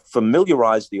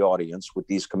familiarize the audience with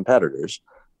these competitors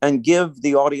and give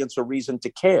the audience a reason to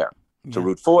care, to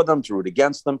root for them, to root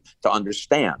against them, to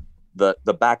understand the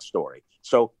backstory.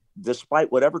 So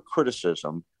despite whatever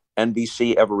criticism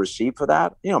NBC ever received for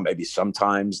that, maybe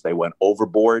sometimes they went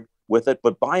overboard with it,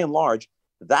 but by and large,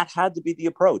 that had to be the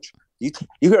approach. You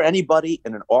hear anybody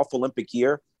in an off Olympic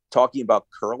year talking about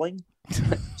curling,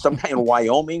 some guy in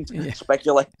Wyoming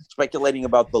speculating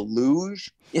about the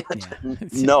luge?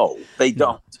 No, they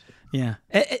don't. Yeah,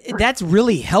 that's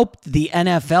really helped the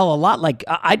NFL a lot. Like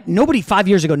nobody 5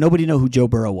 years ago, nobody knew who Joe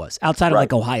Burrow was outside of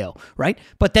like Ohio, right?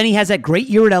 But then he has that great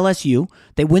year at LSU.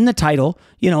 They win the title.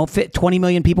 20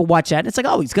 million people watch that. It's like,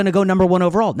 oh, he's going to go number one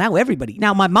overall.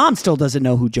 Now my mom still doesn't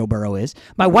know who Joe Burrow is.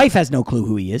 My wife has no clue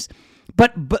who he is.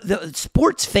 But the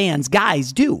sports fans,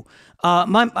 guys, do.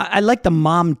 I like the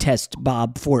mom test,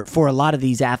 Bob, for a lot of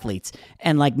these athletes.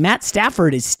 And like Matt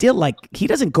Stafford is still like, he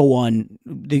doesn't go on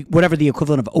whatever the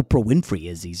equivalent of Oprah Winfrey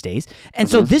is these days. And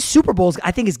so this Super Bowl,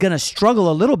 I think, is going to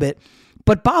struggle a little bit.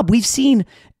 But Bob, we've seen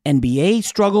NBA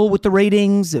struggle with the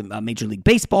ratings, Major League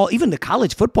Baseball, even the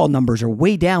college football numbers are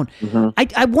way down.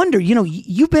 I wonder,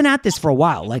 you've been at this for a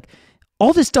while. Like,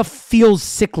 all this stuff feels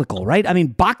cyclical, right? I mean,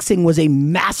 boxing was a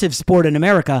massive sport in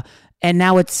America, and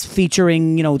now it's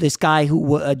featuring, this guy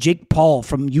who, Jake Paul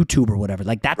from YouTube or whatever.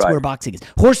 Like, that's where boxing is.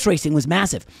 Horse racing was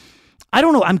massive. I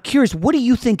don't know. I'm curious, what do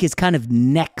you think is kind of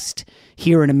next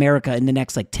here in America in the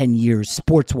next, 10 years,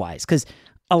 sports-wise? Because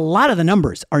a lot of the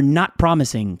numbers are not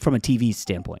promising from a TV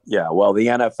standpoint. Yeah, well, the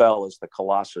NFL is the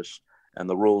colossus, and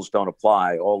the rules don't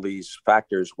apply. All these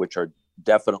factors, which are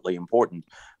definitely important,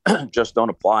 just don't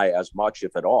apply as much,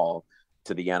 if at all,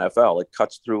 to the NFL. It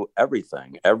cuts through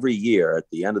everything. Every year, at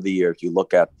the end of the year, if you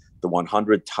look at the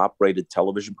 100 top-rated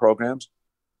television programs,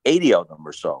 80 of them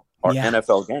or so are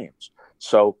NFL games.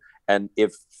 So, and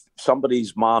if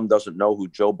somebody's mom doesn't know who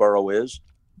Joe Burrow is,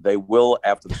 they will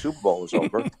after the Super Bowl is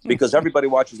over because everybody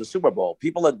watches the Super Bowl.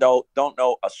 People that don't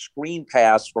know a screen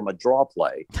pass from a draw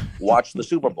play watch the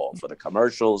Super Bowl for the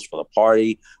commercials, for the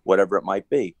party, whatever it might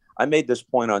be. I made this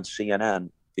point on CNN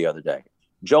the other day.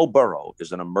 Joe Burrow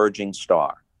is an emerging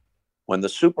star. When the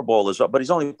Super Bowl is up, but he's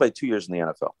only played 2 years in the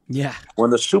NFL. Yeah. When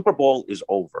the Super Bowl is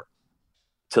over,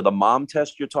 to the mom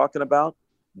test you're talking about,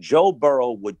 Joe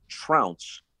Burrow would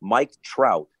trounce Mike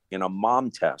Trout in a mom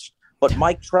test. But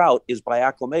Mike Trout is by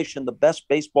acclamation the best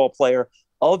baseball player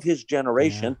of his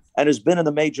generation and has been in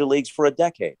the major leagues for a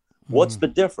decade. What's the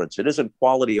difference? It isn't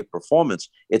quality of performance.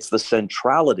 It's the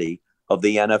centrality of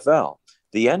the NFL.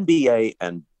 The NBA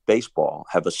and baseball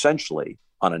have essentially,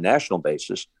 on a national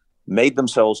basis, made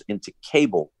themselves into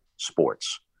cable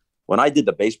sports. When I did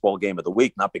the baseball game of the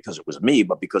week, not because it was me,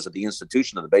 but because of the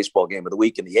institution of the baseball game of the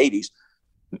week in the 80s,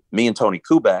 me and Tony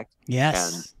Kubek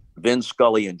and Vin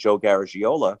Scully and Joe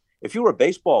Garagiola, if you were a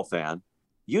baseball fan,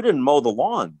 you didn't mow the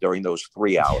lawn during those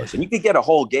 3 hours. And you could get a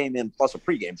whole game in plus a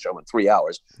pregame show in 3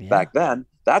 hours. Back then,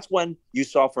 that's when you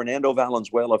saw Fernando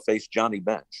Valenzuela face Johnny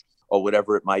Bench or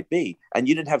whatever it might be. And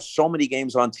you didn't have so many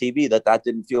games on TV that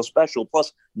didn't feel special.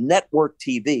 Plus, network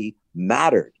TV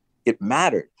mattered. It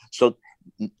mattered. So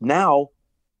now,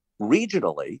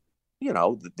 regionally,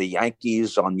 the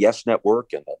Yankees on Yes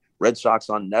Network and Red Sox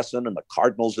on Nesson and the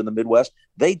Cardinals in the Midwest.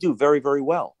 They do very, very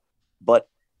well. But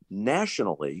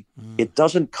nationally, it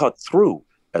doesn't cut through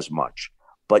as much.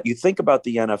 But you think about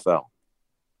the NFL.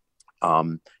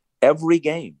 Every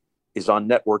game is on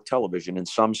network television in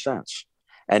some sense.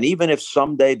 And even if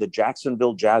someday the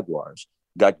Jacksonville Jaguars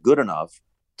got good enough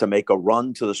to make a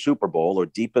run to the Super Bowl or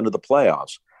deep into the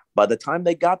playoffs, by the time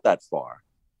they got that far,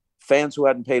 fans who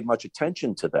hadn't paid much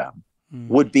attention to them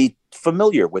would be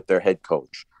familiar with their head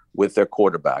coach, with their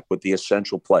quarterback, with the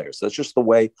essential players. That's just the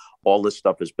way all this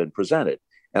stuff has been presented.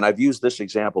 And I've used this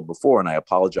example before, and I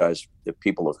apologize if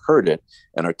people have heard it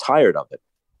and are tired of it.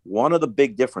 One of the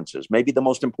big differences, maybe the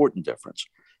most important difference,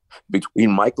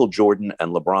 between Michael Jordan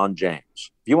and LeBron James.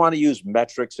 If you want to use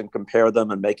metrics and compare them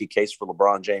and make a case for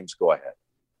LeBron James, go ahead.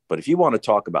 But if you want to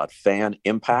talk about fan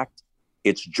impact,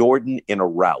 it's Jordan in a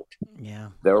rout. Yeah.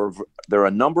 There are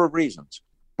a number of reasons,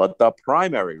 but the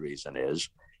primary reason is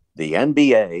the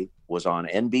NBA was on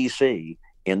NBC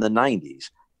in the 90s.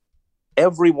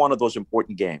 Every one of those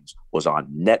important games was on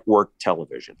network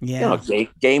television. Yeah.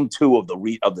 Game 2 of the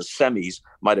semis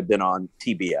might have been on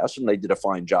TBS, and they did a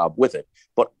fine job with it.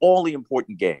 But all the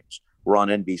important games were on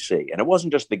NBC. And it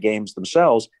wasn't just the games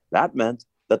themselves. That meant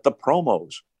that the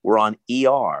promos were on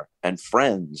ER and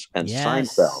Friends and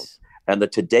Seinfeld and the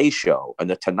Today Show and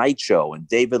the Tonight Show and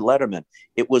David Letterman.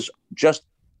 It was just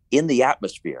in the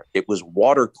atmosphere. It was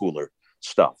water cooler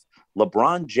stuff.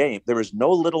 LeBron James, there is no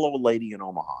little old lady in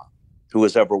Omaha who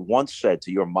has ever once said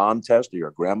to your mom test or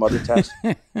your grandmother test,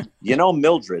 you know,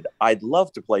 Mildred, I'd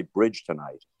love to play bridge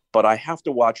tonight, but I have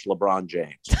to watch LeBron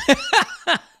James.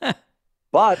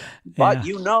 But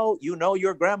you know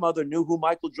your grandmother knew who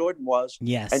Michael Jordan was.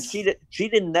 Yes. And she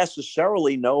didn't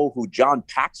necessarily know who John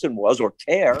Paxson was or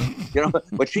care,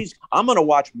 but I'm going to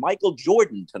watch Michael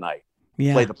Jordan tonight.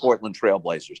 Yeah. Play the Portland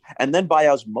Trailblazers. And then by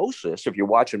osmosis, if you're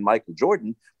watching Michael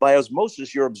Jordan, by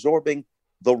osmosis, you're absorbing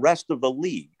the rest of the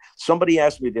league. Somebody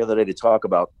asked me the other day to talk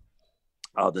about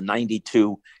the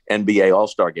 92 NBA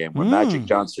All-Star game where Magic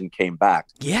Johnson came back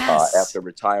after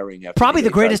retiring. Probably the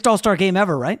greatest All-Star game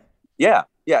ever, right? Yeah.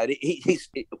 He's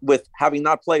with having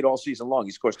not played all season long,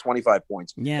 he scores 25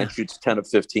 points and shoots 10 of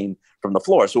 15 from the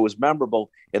floor. So it was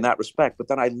memorable in that respect. But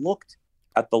then I looked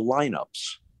at the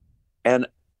lineups and,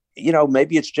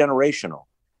 maybe it's generational,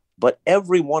 but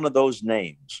every one of those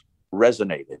names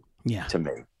resonated to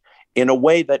me in a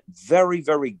way that very,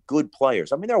 very good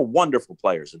players. I mean, there are wonderful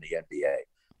players in the NBA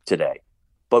today.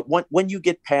 But when you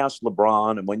get past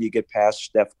LeBron and when you get past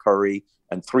Steph Curry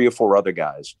and 3 or 4 other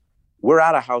guys, we're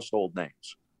out of household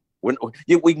names.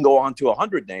 We can go on to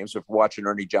 100 names if we're watching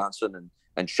Ernie Johnson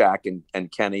and Shaq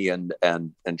and Kenny and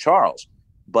Charles.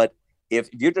 But if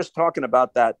you're just talking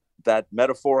about that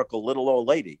metaphorical little old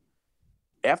lady,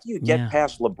 after you get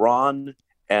past LeBron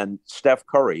and Steph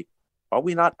Curry, are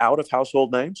we not out of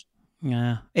household names?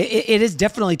 Yeah, it is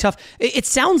definitely tough. It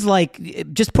sounds like,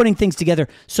 just putting things together,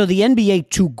 so the NBA,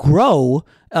 to grow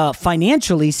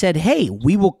financially, said, hey,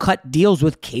 we will cut deals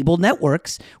with cable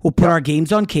networks. We'll put our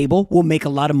games on cable. We'll make a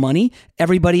lot of money.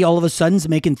 Everybody all of a sudden is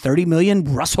making $30 million.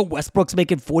 Russell Westbrook's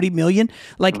making $40 million.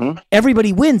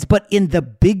 Everybody wins. But in the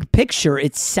big picture,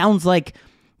 it sounds like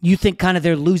you think kind of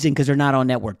they're losing because they're not on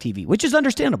network TV, which is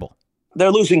understandable. They're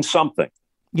losing something.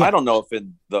 Yeah. I don't know if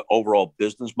in the overall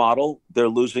business model they're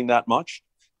losing that much.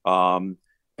 And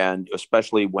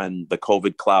especially when the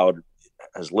COVID cloud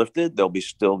has lifted, they'll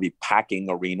still be packing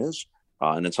arenas.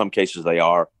 And in some cases they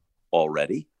are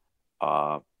already.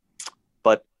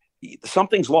 But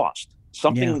something's lost.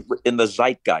 Something in the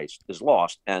zeitgeist is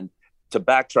lost. And to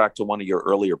backtrack to one of your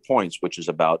earlier points, which is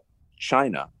about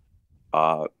China,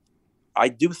 I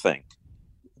do think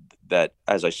that,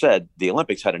 as I said, the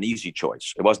Olympics had an easy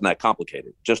choice. It wasn't that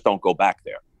complicated. Just don't go back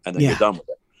there, and then you're done with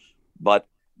it. But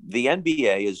the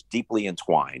NBA is deeply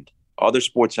entwined. Other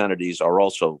sports entities are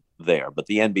also there, but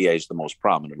the NBA is the most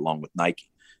prominent, along with Nike.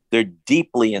 They're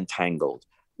deeply entangled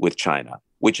with China,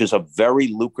 which is a very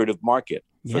lucrative market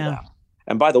for them.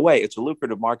 And by the way, it's a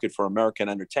lucrative market for American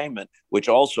entertainment, which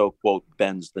also, quote,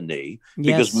 bends the knee,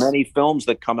 because many films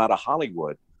that come out of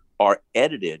Hollywood are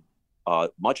edited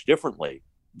much differently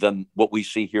than what we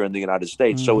see here in the United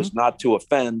States. So it's not to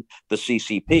offend the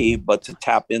CCP, but to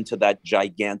tap into that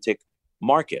gigantic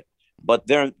market. But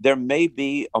there may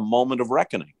be a moment of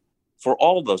reckoning for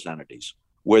all of those entities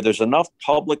where there's enough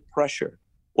public pressure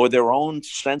or their own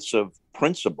sense of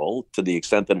principle, to the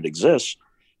extent that it exists,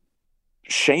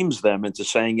 shames them into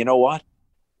saying, you know what,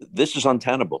 this is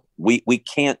untenable. We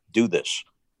can't do this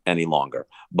any longer.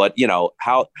 But,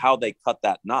 how they cut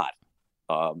that knot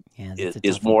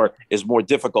is more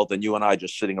difficult than you and I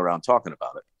just sitting around talking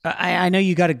about it. I know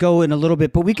you got to go in a little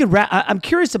bit, but we could I'm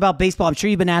curious about baseball. I'm sure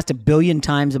you've been asked a billion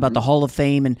times about the Hall of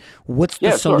Fame and what's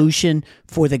the solution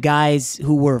for the guys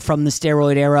who were from the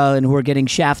steroid era and who are getting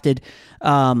shafted.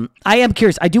 I am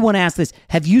curious. I do want to ask this.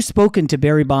 Have you spoken to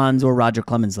Barry Bonds or Roger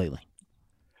Clemens lately?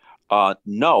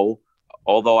 No,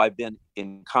 although I've been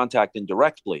in contact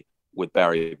indirectly with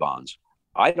Barry Bonds.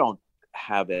 I don't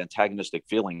have antagonistic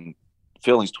feelings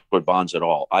toward Bonds at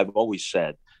all. I've always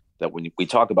said that when we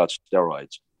talk about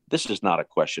steroids, this is not a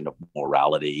question of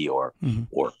morality or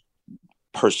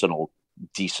personal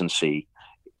decency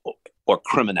or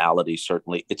criminality,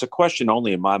 certainly. It's a question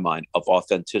only in my mind of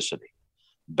authenticity.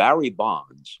 Barry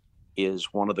Bonds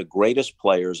is one of the greatest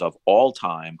players of all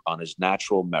time on his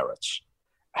natural merits.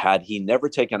 Had he never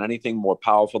taken anything more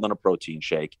powerful than a protein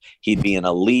shake, he'd be an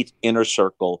elite inner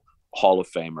circle Hall of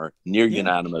Famer, near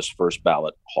unanimous first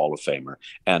ballot Hall of Famer.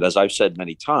 And as I've said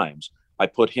many times, I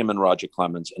put him and Roger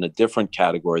Clemens in a different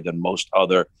category than most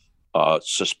other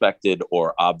suspected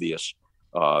or obvious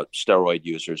steroid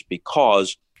users,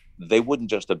 because they wouldn't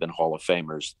just have been Hall of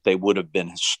Famers. They would have been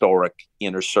historic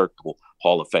inner circle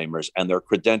Hall of Famers, and their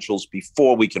credentials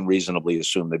before we can reasonably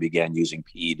assume they began using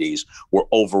PEDs were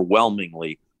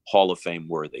overwhelmingly Hall of Fame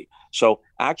worthy. So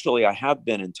actually, I have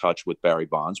been in touch with Barry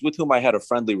Bonds, with whom I had a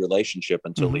friendly relationship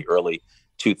until the early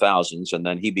 2000s. And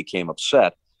then he became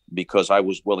upset because I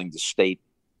was willing to state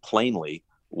plainly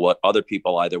what other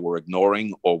people either were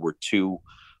ignoring or were too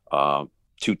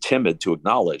timid to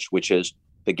acknowledge, which is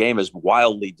the game is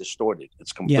wildly distorted.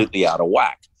 It's completely out of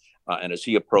whack. And as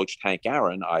he approached Hank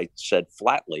Aaron, I said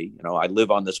flatly, I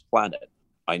live on this planet.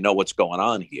 I know what's going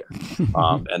on here.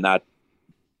 And that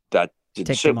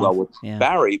didn't sit well with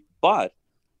Barry. But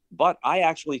I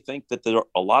actually think that there are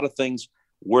a lot of things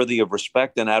worthy of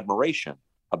respect and admiration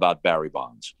about Barry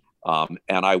Bonds.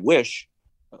 And I wish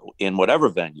in whatever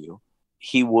venue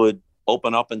he would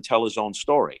open up and tell his own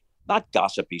story. Not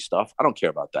gossipy stuff. I don't care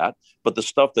about that. But the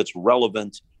stuff that's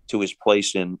relevant to his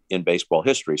place in baseball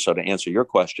history. So to answer your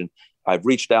question, I've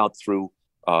reached out through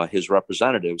his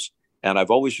representatives, and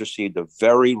I've always received a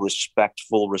very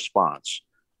respectful response,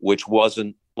 which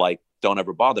wasn't like, don't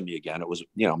ever bother me again. It was,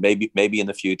 maybe in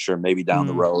the future, maybe down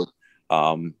the road.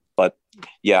 But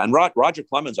yeah, and Roger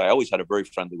Clemens, I always had a very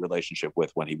friendly relationship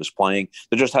with when he was playing.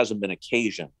 There just hasn't been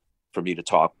occasion for me to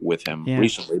talk with him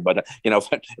recently. But,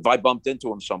 if I bumped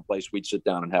into him someplace, we'd sit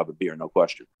down and have a beer, no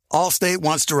question. Allstate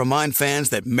wants to remind fans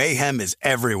that mayhem is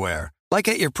everywhere, like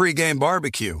at your pregame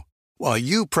barbecue. While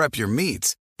you prep your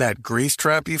meats, that grease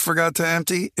trap you forgot to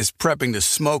empty is prepping to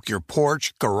smoke your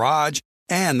porch, garage,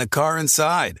 and the car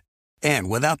inside. And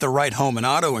without the right home and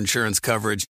auto insurance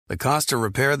coverage, the cost to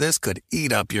repair this could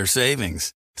eat up your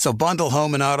savings. So bundle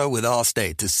home and auto with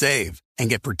Allstate to save and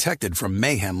get protected from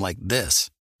mayhem like this.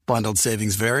 Bundled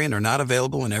savings vary and are not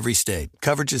available in every state.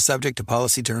 Coverage is subject to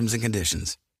policy terms and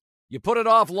conditions. You put it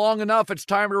off long enough, it's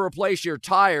time to replace your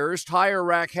tires. Tire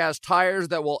Rack has tires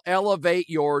that will elevate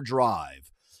your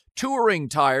drive. Touring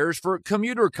tires for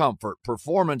commuter comfort,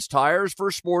 performance tires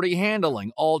for sporty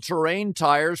handling, all-terrain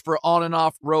tires for on- and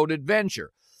off-road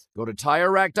adventure. Go to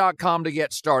TireRack.com to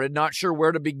get started. Not sure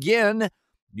where to begin?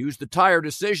 Use the Tire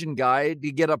Decision Guide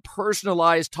to get a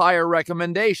personalized tire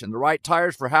recommendation, the right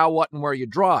tires for how, what, and where you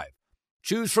drive.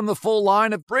 Choose from the full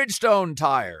line of Bridgestone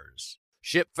tires.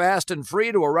 Ship fast and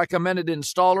free to a recommended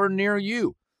installer near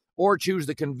you. Or choose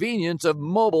the convenience of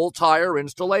mobile tire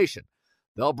installation.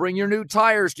 They'll bring your new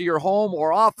tires to your home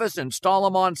or office, install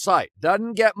them on site.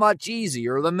 Doesn't get much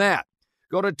easier than that.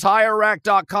 Go to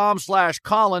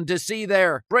TireRack.com/Colin to see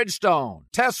their Bridgestone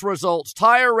test results,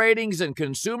 tire ratings, and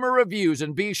consumer reviews,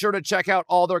 and be sure to check out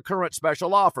all their current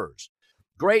special offers.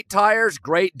 Great tires,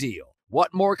 great deal.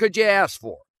 What more could you ask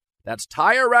for? That's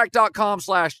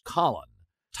TireRack.com/Colin.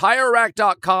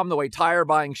 TireRack.com, the way tire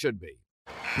buying should be.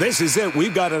 This is it.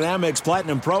 We've got an Amex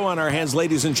Platinum Pro on our hands,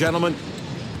 ladies and gentlemen.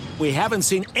 We haven't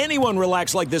seen anyone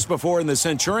relax like this before in the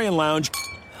Centurion Lounge.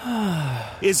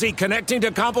 Is he connecting to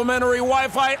complimentary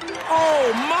Wi-Fi?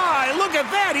 Oh, my! Look at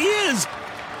that! He is!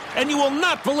 And you will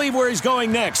not believe where he's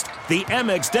going next. The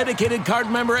Amex dedicated card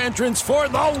member entrance for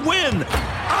the win!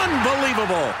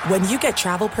 Unbelievable! When you get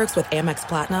travel perks with Amex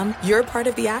Platinum, you're part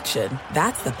of the action.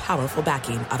 That's the powerful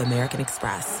backing of American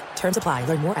Express. Terms apply.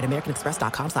 Learn more at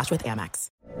americanexpress.com/withAmex.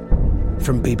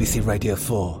 From BBC Radio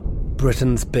 4,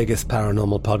 Britain's biggest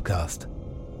paranormal podcast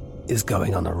is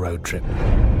going on a road trip.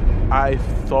 I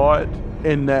thought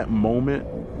in that moment,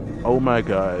 oh my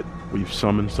God, we've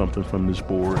summoned something from this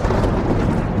board.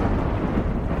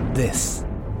 This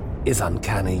is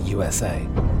Uncanny USA.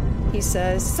 He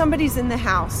says, somebody's in the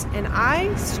house, and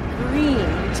I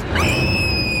screamed.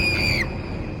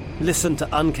 Listen to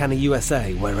Uncanny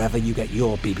USA wherever you get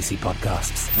your BBC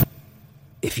podcasts,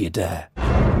 if you dare.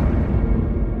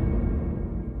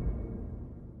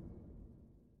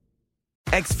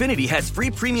 Xfinity has free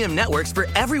premium networks for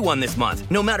everyone this month,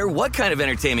 no matter what kind of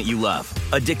entertainment you love.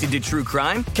 Addicted to true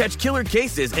crime? Catch killer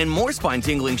cases and more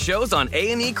spine-tingling shows on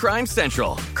A&E Crime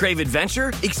Central. Crave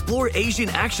adventure? Explore Asian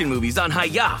action movies on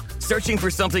Hi-YAH. Searching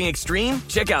for something extreme?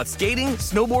 Check out skating,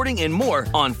 snowboarding, and more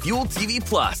on Fuel TV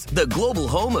Plus, the global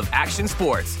home of action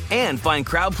sports. And find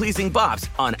crowd-pleasing bops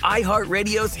on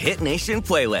iHeartRadio's Hit Nation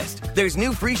playlist. There's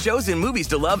new free shows and movies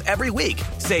to love every week.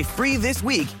 Say free this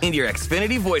week in your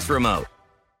Xfinity voice remote.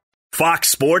 Fox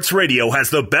Sports Radio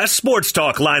has the best sports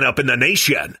talk lineup in the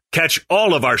nation. Catch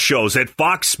all of our shows at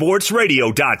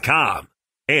foxsportsradio.com.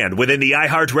 And within the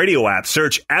iHeartRadio app,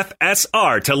 search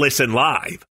FSR to listen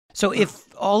live. So if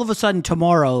all of a sudden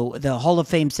tomorrow the Hall of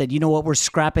Fame said, you know what, we're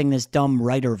scrapping this dumb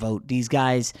writer vote. These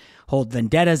guys hold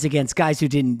vendettas against guys who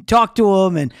didn't talk to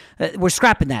them, and we're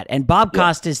scrapping that. And Bob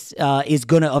Costas is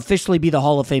going to officially be the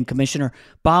Hall of Fame commissioner.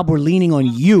 Bob, we're leaning on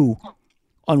you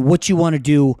on what you want to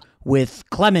do with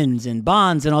Clemens and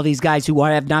Bonds and all these guys who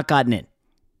have not gotten in.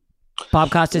 Bob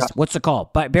Costas, what's the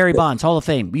call? Barry Bonds, Hall of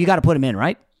Fame. You got to put him in,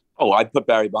 right? Oh, I'd put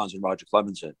Barry Bonds and Roger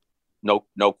Clemens in.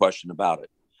 No question about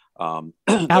it.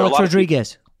 Alex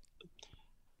Rodriguez.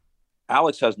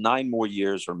 Alex has 9 more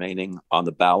years remaining on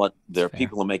the ballot. There are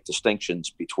people who make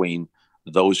distinctions between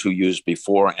those who used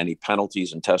before any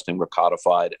penalties and testing were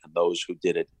codified and those who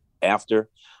did it after.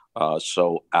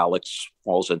 So Alex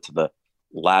falls into the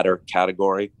latter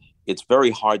category. It's very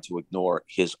hard to ignore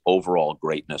his overall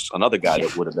greatness. Another guy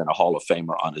that would have been a Hall of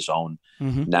Famer on his own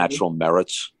natural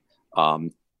merits.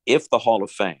 If the Hall of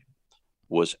Fame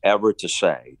was ever to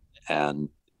say, and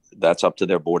that's up to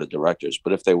their board of directors,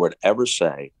 but if they were to ever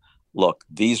say, look,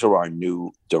 these are our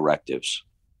new directives,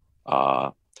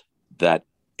 that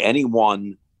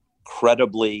anyone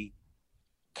credibly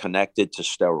connected to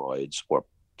steroids or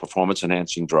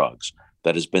performance-enhancing drugs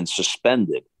that has been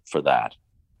suspended for that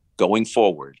going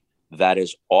forward, that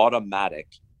is automatic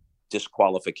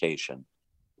disqualification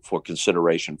for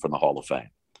consideration from the Hall of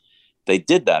Fame. They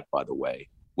did that, by the way,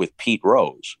 with Pete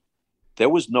Rose. There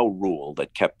was no rule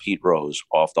that kept Pete Rose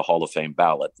off the Hall of Fame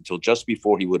ballot until just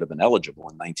before he would have been eligible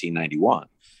in 1991,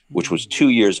 which was 2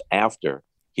 years after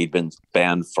he'd been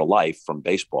banned for life from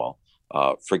baseball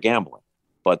for gambling.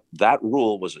 But that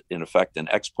rule was, in effect, an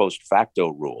ex post facto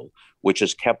rule, which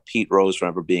has kept Pete Rose from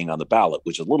ever being on the ballot,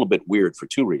 which is a little bit weird for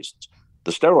 2 reasons.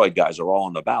 The steroid guys are all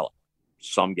on the ballot.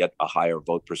 Some get a higher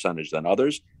vote percentage than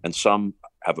others, and some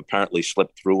have apparently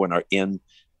slipped through and are in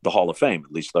the Hall of Fame,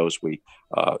 at least those we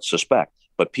suspect.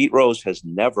 But Pete Rose has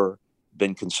never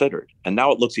been considered. And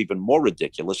now it looks even more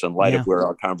ridiculous in light of where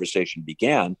our conversation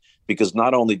began, because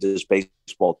not only does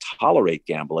baseball tolerate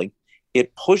gambling,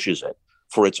 it pushes it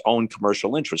for its own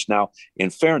commercial interest. Now,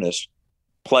 in fairness,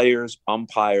 players,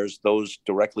 umpires, those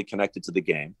directly connected to the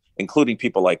game, including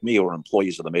people like me who are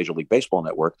employees of the Major League Baseball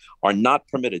Network, are not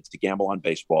permitted to gamble on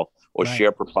baseball or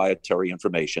share proprietary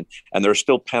information. And there are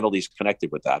still penalties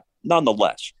connected with that.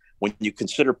 Nonetheless, when you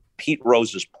consider Pete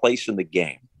Rose's place in the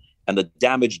game and the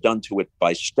damage done to it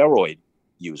by steroid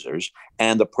users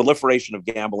and the proliferation of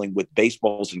gambling with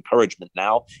baseball's encouragement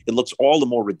now, it looks all the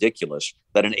more ridiculous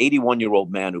that an 81-year-old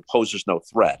man who poses no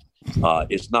threat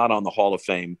is not on the Hall of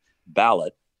Fame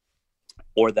ballot,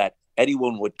 or that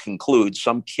anyone would conclude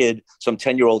some kid, some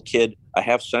 10-year-old kid, a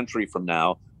half century from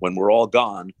now, when we're all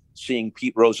gone, seeing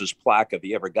Pete Rose's plaque, if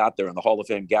he ever got there in the Hall of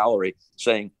Fame gallery,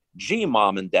 saying, gee,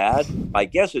 Mom and Dad, I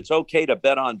guess it's okay to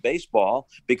bet on baseball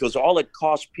because all it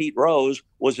cost Pete Rose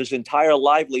was his entire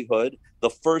livelihood. The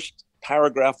first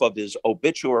paragraph of his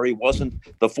obituary wasn't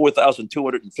the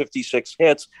 4,256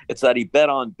 hits. It's that he bet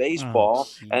on baseball,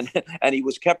 and he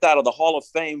was kept out of the Hall of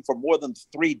Fame for more than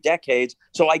 3 decades.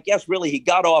 So I guess really he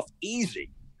got off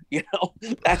easy. You know,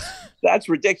 that's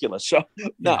ridiculous. So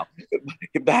now,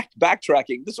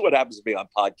 backtracking, this is what happens to me on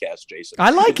podcasts, Jason. I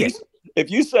like it.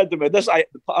 If you said to me,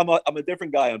 I'm a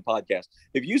different guy on podcasts.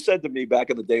 If you said to me back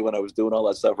in the day when I was doing all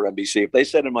that stuff for NBC, if they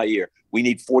said in my ear, we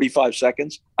need 45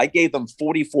 seconds, I gave them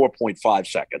 44.5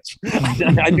 seconds.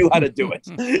 I knew how to do it.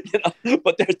 You know,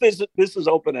 but this is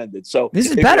open-ended. So this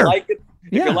is better.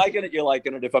 If you're liking it, you're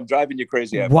liking it. If I'm driving you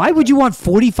crazy, why would you want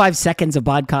 45 seconds of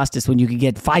Bob Costas when you could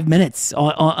get 5 minutes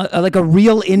on like a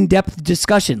real in-depth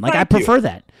discussion? Like, I prefer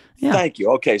that. Yeah. Thank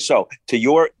you. Okay, so to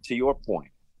your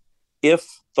point, if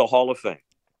the Hall of Fame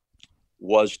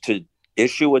was to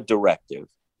issue a directive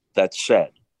that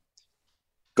said,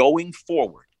 going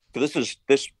forward,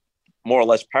 this more or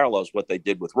less parallels what they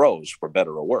did with Rose, for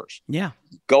better or worse. Yeah.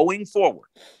 Going forward,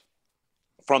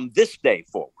 from this day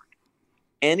forward,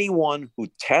 anyone who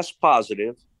tests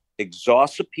positive,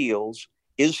 exhausts appeals,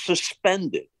 is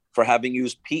suspended for having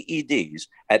used PEDs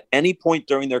at any point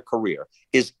during their career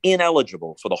is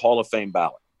ineligible for the Hall of Fame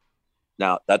ballot.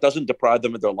 Now, that doesn't deprive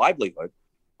them of their livelihood.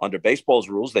 Under baseball's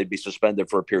rules, they'd be suspended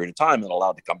for a period of time and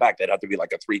allowed to come back. They'd have to be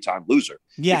like a 3-time loser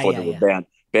before they were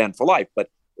banned for life. But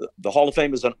the Hall of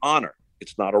Fame is an honor.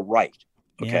 It's not a right.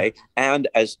 Okay. Yeah. And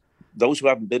as those who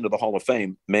haven't been to the Hall of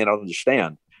Fame may not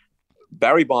understand,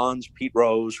 Barry Bonds, Pete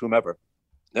Rose, whomever,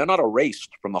 they're not erased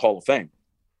from the Hall of Fame.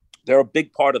 They're a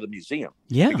big part of the museum.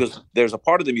 Yeah. Because there's a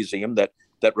part of the museum that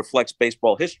reflects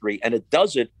baseball history, and it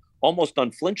does it almost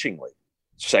unflinchingly.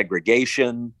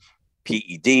 Segregation,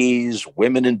 PEDs,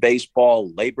 women in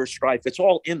baseball, labor strife, it's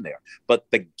all in there. But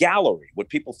the gallery, what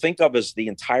people think of as the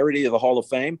entirety of the Hall of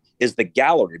Fame, is the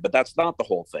gallery, but that's not the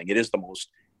whole thing. It is the most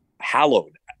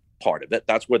hallowed part of it.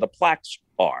 That's where the plaques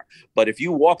are. But if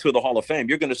you walk through the Hall of Fame,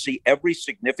 you're going to see every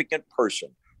significant person,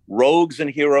 rogues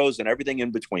and heroes and everything in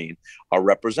between, are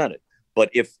represented. But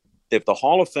if the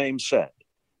Hall of Fame said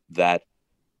that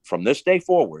from this day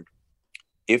forward,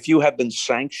 if you have been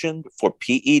sanctioned for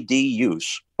PED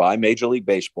use by Major League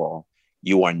Baseball,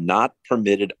 you are not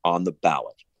permitted on the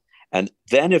ballot. And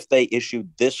then if they issued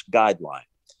this guideline,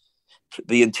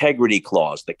 the integrity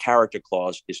clause, the character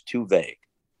clause is too vague.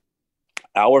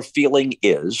 Our feeling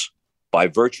is, by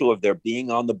virtue of their being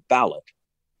on the ballot,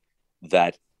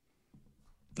 that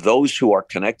those who are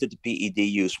connected to PED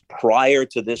use prior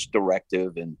to this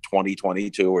directive in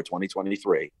 2022 or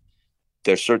 2023,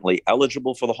 they're certainly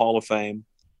eligible for the Hall of Fame.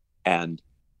 And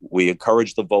we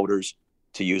encourage the voters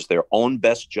to use their own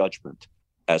best judgment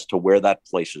as to where that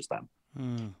places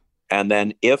them. And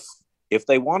then if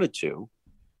they wanted to,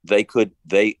 they could,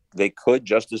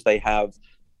 just as they have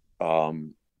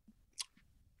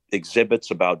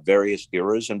exhibits about various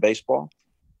eras in baseball,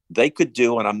 they could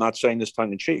do, and I'm not saying this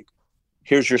tongue in cheek,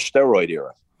 here's your steroid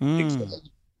era exhibit.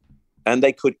 And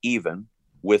they could even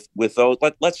with those,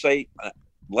 let's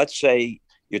say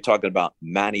you're talking about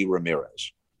Manny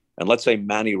Ramirez. And let's say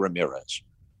Manny Ramirez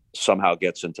somehow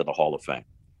gets into the Hall of Fame.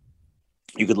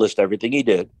 You could list everything he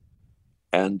did,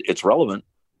 and it's relevant.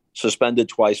 Suspended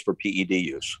twice for PED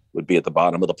use would be at the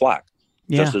bottom of the plaque,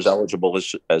 just as eligible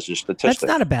as his statistic. That's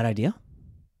not a bad idea.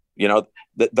 You know,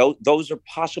 those are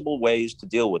possible ways to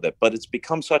deal with it, but it's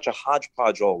become such a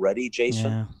hodgepodge already,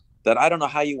 Jason, that I don't know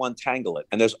how you untangle it.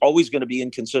 And there's always going to be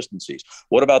inconsistencies.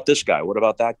 What about this guy? What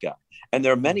about that guy? And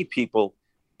there are many people,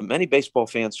 many baseball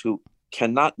fans who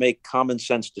cannot make common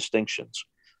sense distinctions.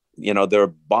 You know, there are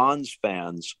Bonds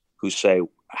fans who say,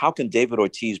 how can David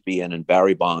Ortiz be in and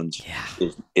Barry Bonds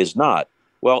is not?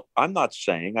 Well, I'm not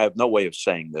saying, I have no way of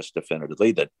saying this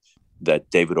definitively, that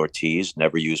David Ortiz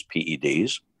never used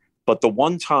PEDs. But the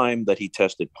one time that he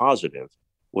tested positive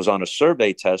was on a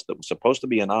survey test that was supposed to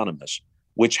be anonymous,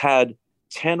 which had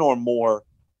 10 or more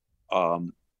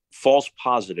false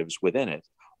positives within it,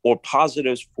 or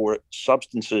positives for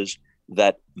substances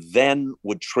that then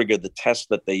would trigger the test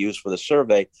that they used for the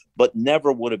survey, but never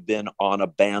would have been on a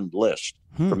banned list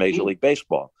for Major League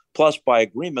Baseball. Plus, by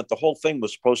agreement, the whole thing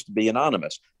was supposed to be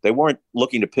anonymous. They weren't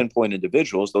looking to pinpoint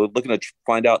individuals. They were looking to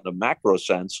find out in a macro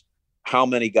sense how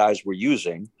many guys were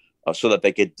using so that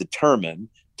they could determine,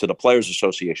 to the Players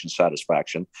Association's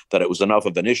satisfaction, that it was enough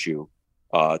of an issue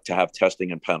to have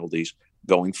testing and penalties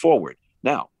going forward.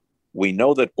 Now, we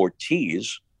know that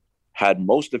Ortiz had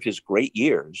most of his great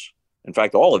years, in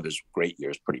fact, all of his great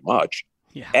years pretty much,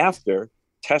 after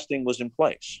testing was in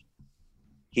place.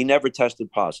 He never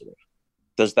tested positive.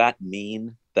 Does that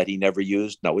mean that he never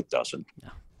used? No, it doesn't. No.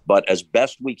 But as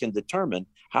best we can determine,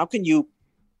 how can you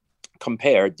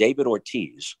compare David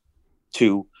Ortiz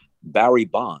to Barry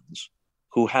Bonds,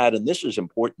 who had, and this is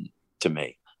important to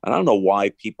me, and I don't know why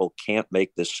people can't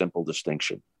make this simple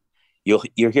distinction. You'll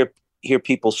hear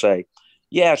people say,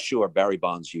 yeah, sure, Barry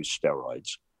Bonds used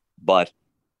steroids, but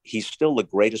he's still the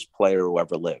greatest player who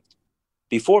ever lived.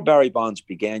 Before Barry Bonds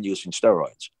began using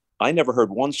steroids, I never heard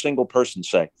one single person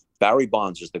say, Barry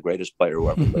Bonds is the greatest player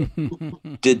who ever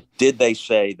lived. Did they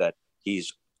say that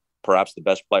he's perhaps the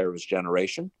best player of his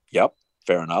generation? Yep,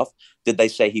 fair enough. Did they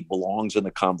say he belongs in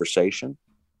the conversation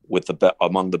with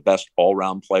among the best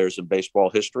all-round players in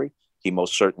baseball history? He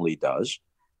most certainly does.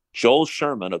 Joel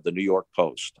Sherman of the New York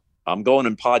Post. I'm going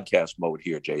in podcast mode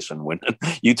here, Jason. When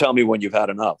you tell me when you've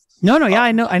had enough. No, yeah,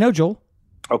 I know, Joel.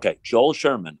 Okay, Joel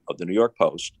Sherman of the New York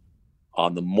Post,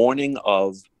 on the morning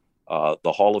of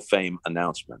the Hall of Fame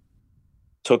announcement,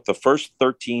 took the first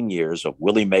 13 years of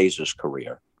Willie Mays'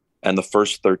 career and the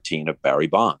first 13 of Barry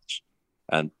Bonds.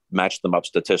 And match them up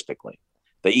statistically.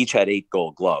 They each had 8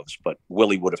 Gold Gloves, but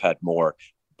Willie would have had more.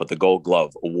 But the Gold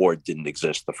Glove award didn't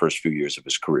exist the first few years of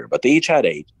his career. But they each had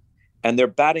 8, and their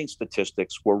batting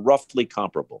statistics were roughly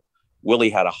comparable. Willie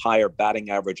had a higher batting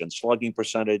average and slugging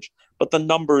percentage, but the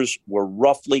numbers were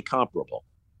roughly comparable.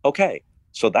 Okay,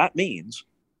 so that means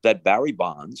that Barry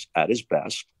Bonds, at his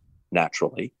best,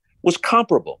 naturally, was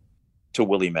comparable to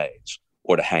Willie Mays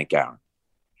or to Hank Aaron.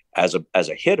 As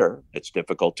a hitter, it's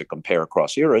difficult to compare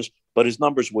across eras, but his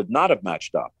numbers would not have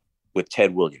matched up with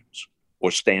Ted Williams or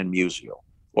Stan Musial,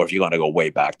 or if you're going to go way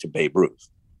back to Babe Ruth.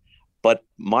 But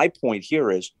my point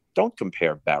here is, don't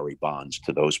compare Barry Bonds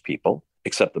to those people,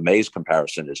 except the Mays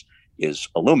comparison is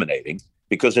illuminating,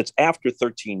 because it's after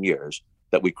 13 years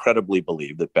that we credibly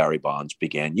believe that Barry Bonds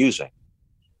began using.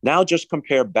 Now just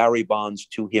compare Barry Bonds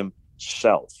to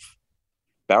himself.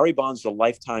 Barry Bonds, the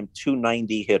lifetime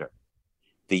 290 hitter.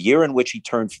 The year in which he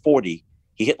turned 40,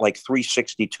 he hit like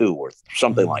 362 or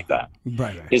something like that.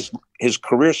 Right. His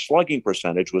career slugging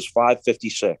percentage was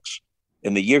 556.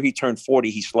 In the year he turned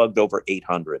 40, he slugged over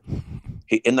 800.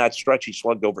 In that stretch, he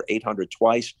slugged over 800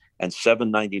 twice and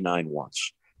 799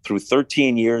 once. Through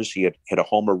 13 years, he had hit a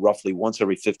homer roughly once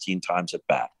every 15 times at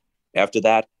bat. After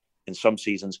that, in some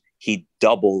seasons, he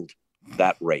doubled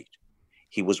that rate.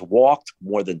 He was walked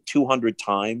more than 200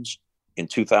 times in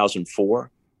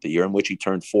 2004, the year in which he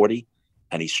turned 40,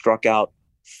 and he struck out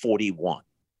 41.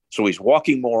 So he's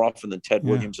walking more often than Ted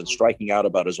Williams and striking out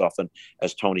about as often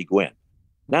as Tony Gwynn.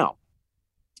 Now,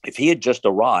 if he had just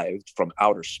arrived from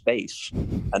outer space,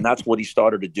 and that's what he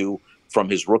started to do from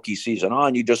his rookie season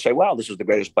on, you just say, wow, this is the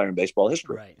greatest player in baseball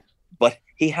history. Right. But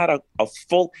he had a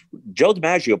full – Joe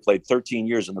DiMaggio played 13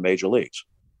 years in the major leagues,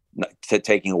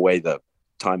 taking away the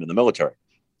time in the military.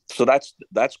 So that's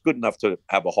good enough to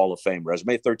have a Hall of Fame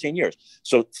resume, 13 years.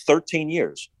 So 13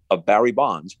 years of Barry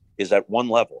Bonds is at one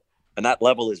level, and that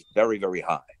level is very, very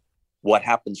high. What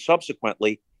happened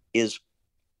subsequently is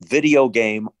video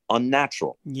game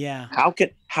unnatural. Yeah.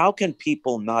 How can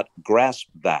people not grasp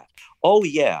that? Oh,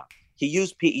 yeah, he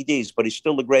used PEDs, but he's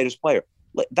still the greatest player.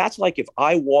 That's like if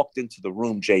I walked into the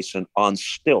room, Jason, on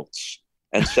stilts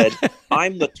and said,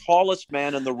 I'm the tallest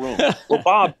man in the room. Well,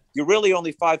 Bob, you're really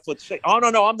only 5'6". Oh,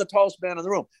 no, I'm the tallest man in the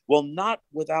room. Well, not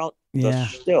without the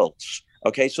stilts.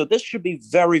 Okay, so this should be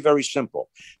very, very simple.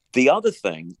 The other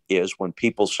thing is when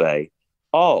people say,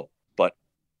 oh, but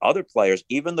other players,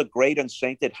 even the great and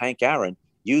sainted Hank Aaron,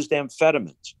 used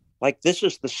amphetamines. Like, this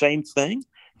is the same thing?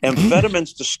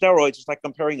 Amphetamines to steroids is like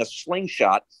comparing a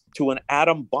slingshot to an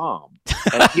atom bomb.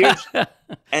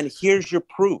 And here's your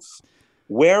proof.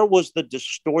 Where was the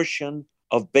distortion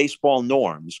of baseball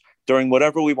norms during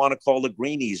whatever we want to call the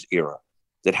Greenies era?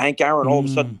 Did Hank Aaron all of a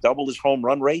sudden double his home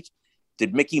run rate?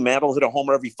 Did Mickey Mantle hit a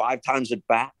homer every 5 times at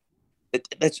bat?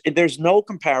 There's no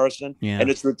comparison, and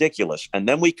it's ridiculous. And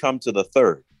then we come to the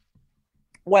third.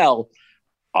 Well,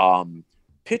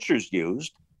 pitchers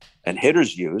used and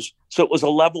hitters used, so it was a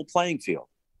level playing field.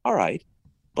 All right,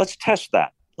 let's test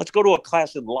that. Let's go to a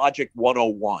class in Logic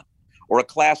 101, or a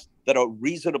class that a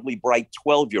reasonably bright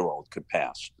 12-year-old could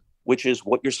pass, which is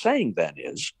what you're saying then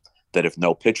is that if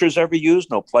no pitchers ever used,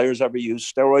 no players ever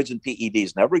used, steroids and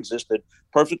PEDs never existed,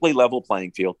 perfectly level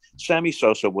playing field, Sammy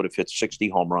Sosa would have hit 60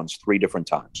 home runs 3 different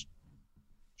times.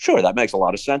 Sure, that makes a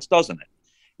lot of sense, doesn't it?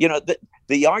 You know,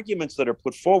 the arguments that are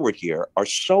put forward here are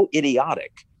so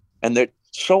idiotic, and they're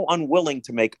so unwilling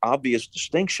to make obvious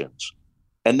distinctions.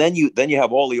 And then you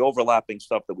have all the overlapping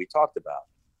stuff that we talked about.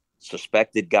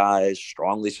 Suspected guys,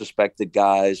 strongly suspected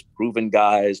guys, proven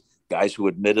guys, guys who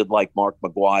admitted like Mark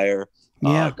McGwire,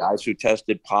 guys who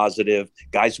tested positive,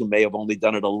 guys who may have only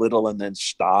done it a little and then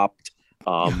stopped.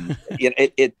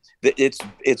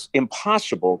 It's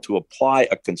impossible to apply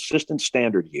a consistent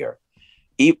standard here.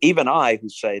 Even I, who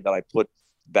say that I put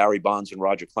Barry Bonds and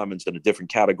Roger Clemens in a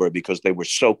different category because they were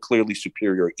so clearly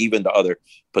superior even to other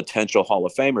potential Hall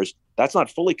of Famers, that's not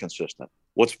fully consistent.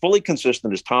 What's fully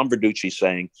consistent is Tom Verducci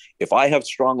saying, if I have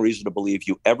strong reason to believe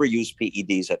you ever used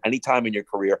PEDs at any time in your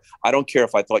career, I don't care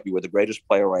if I thought you were the greatest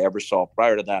player I ever saw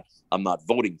prior to that, I'm not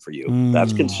voting for you.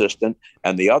 That's consistent.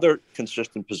 And the other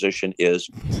consistent position is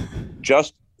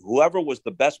just whoever was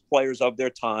the best players of their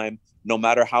time, no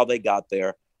matter how they got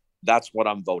there, that's what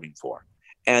I'm voting for.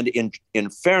 And in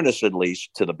fairness, at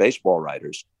least to the baseball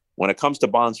writers, when it comes to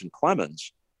Bonds and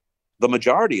Clemens, the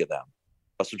majority of them,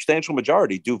 a substantial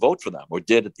majority, do vote for them, or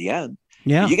did at the end.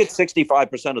 Yeah. You get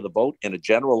 65% of the vote in a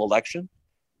general election,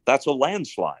 that's a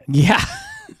landslide. Yeah.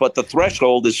 But the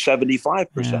threshold is 75%.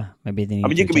 Yeah, maybe they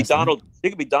need you could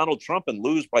be Donald Trump and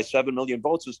lose by 7 million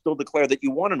votes and still declare that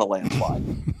you won in a landslide.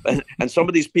 And some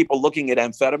of these people looking at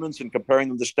amphetamines and comparing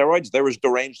them to steroids, they're as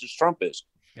deranged as Trump is.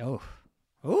 Oh.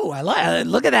 Oh, I like.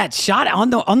 Look at that shot on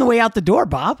the way out the door,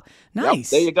 Bob.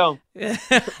 Nice. Yep, there you go.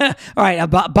 All right,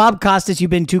 Bob Costas, you've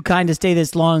been too kind to stay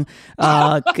this long.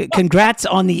 Congrats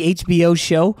on the HBO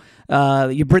show.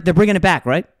 They're bringing it back,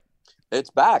 right?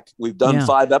 It's back. We've done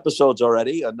 5 episodes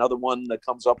already. Another one that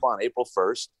comes up on April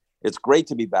 1st. It's great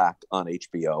to be back on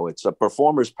HBO. It's a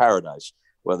performer's paradise,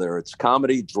 whether it's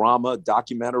comedy, drama,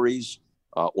 documentaries,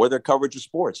 or their coverage of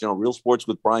sports. Real Sports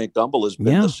with Brian Gumbel has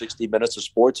been the 60 Minutes of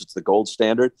Sports. It's the gold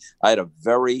standard. I had a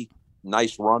very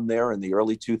nice run there in the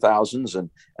early 2000s,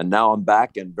 and now I'm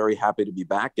back and very happy to be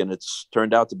back. And it's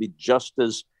turned out to be just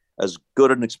as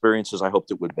good an experience as I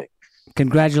hoped it would be.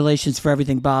 Congratulations for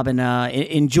everything, Bob, and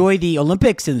enjoy the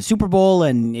Olympics and the Super Bowl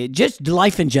and just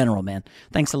life in general, man.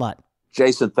 Thanks a lot.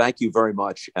 Jason, thank you very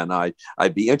much. And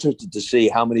I'd be interested to see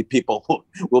how many people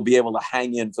will be able to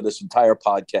hang in for this entire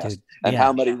podcast and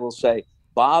how many will say,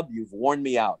 Bob, you've worn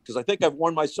me out. Because I think I've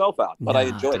worn myself out, but I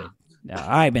enjoyed it. All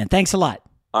right, man. Thanks a lot.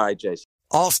 All right, Jason.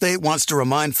 Allstate wants to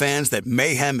remind fans that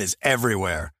mayhem is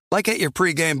everywhere, like at your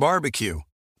pregame barbecue.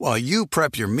 While you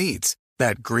prep your meats,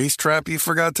 that grease trap you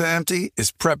forgot to empty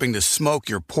is prepping to smoke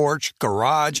your porch,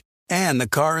 garage, and the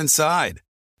car inside.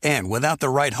 And without the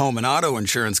right home and auto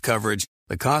insurance coverage,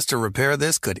 the cost to repair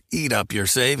this could eat up your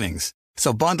savings.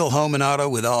 So bundle home and auto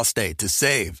with Allstate to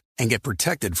save and get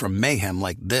protected from mayhem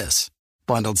like this.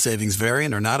 Bundled savings vary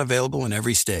and are not available in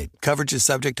every state. Coverage is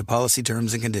subject to policy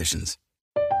terms and conditions.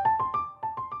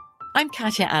 I'm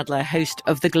Katya Adler, host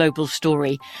of The Global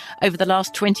Story. Over the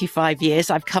last 25 years,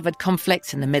 I've covered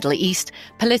conflicts in the Middle East,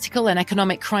 political and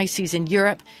economic crises in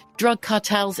Europe, drug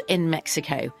cartels in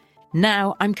Mexico.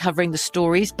 Now I'm covering the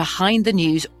stories behind the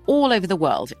news all over the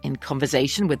world in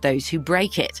conversation with those who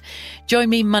break it. Join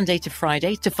me Monday to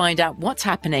Friday to find out what's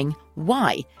happening,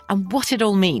 why, and what it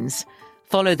all means.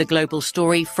 Follow The Global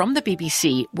Story from the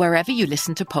BBC wherever you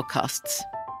listen to podcasts.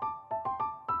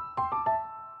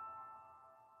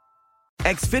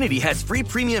 Xfinity has free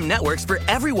premium networks for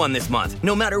everyone this month,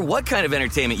 no matter what kind of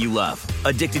entertainment you love.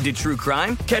 Addicted to true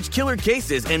crime? Catch killer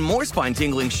cases and more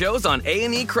spine-tingling shows on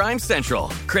A&E Crime Central.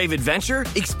 Crave adventure?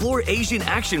 Explore Asian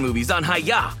action movies on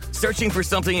Hi-Ya. Searching for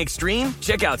something extreme?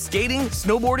 Check out skating,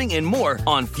 snowboarding, and more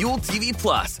on Fuel TV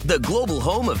Plus, the global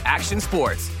home of action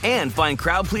sports. And find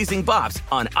crowd-pleasing bops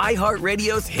on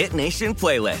iHeartRadio's Hit Nation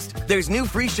playlist. There's new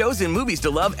free shows and movies to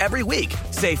love every week.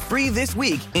 Say free this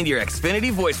week in your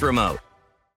Xfinity voice remote.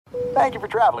 Thank you for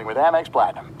traveling with Amex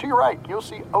Platinum. To your right, you'll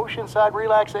see oceanside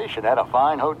relaxation at a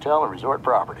fine hotel and resort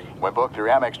property. When booked through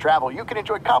Amex Travel, you can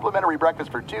enjoy complimentary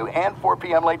breakfast for 2 and 4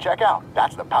 p.m. late checkout.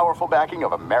 That's the powerful backing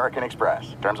of American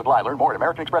Express. Terms apply. Learn more at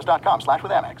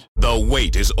americanexpress.com/withAmex. The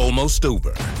wait is almost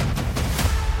over.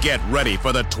 Get ready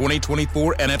for the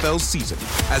 2024 NFL season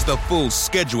as the full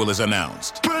schedule is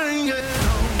announced.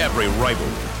 Every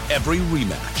rivalry, every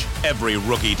rematch, every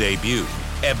rookie debut,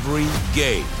 every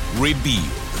game revealed.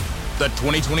 The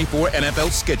 2024 NFL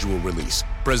schedule release,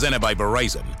 presented by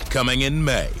Verizon, coming in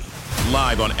May.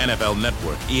 Live on NFL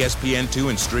Network, ESPN2,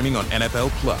 and streaming on NFL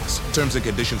Plus. Terms and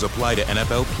conditions apply to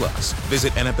NFL Plus.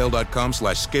 Visit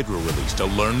NFL.com/schedule release to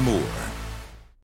learn more.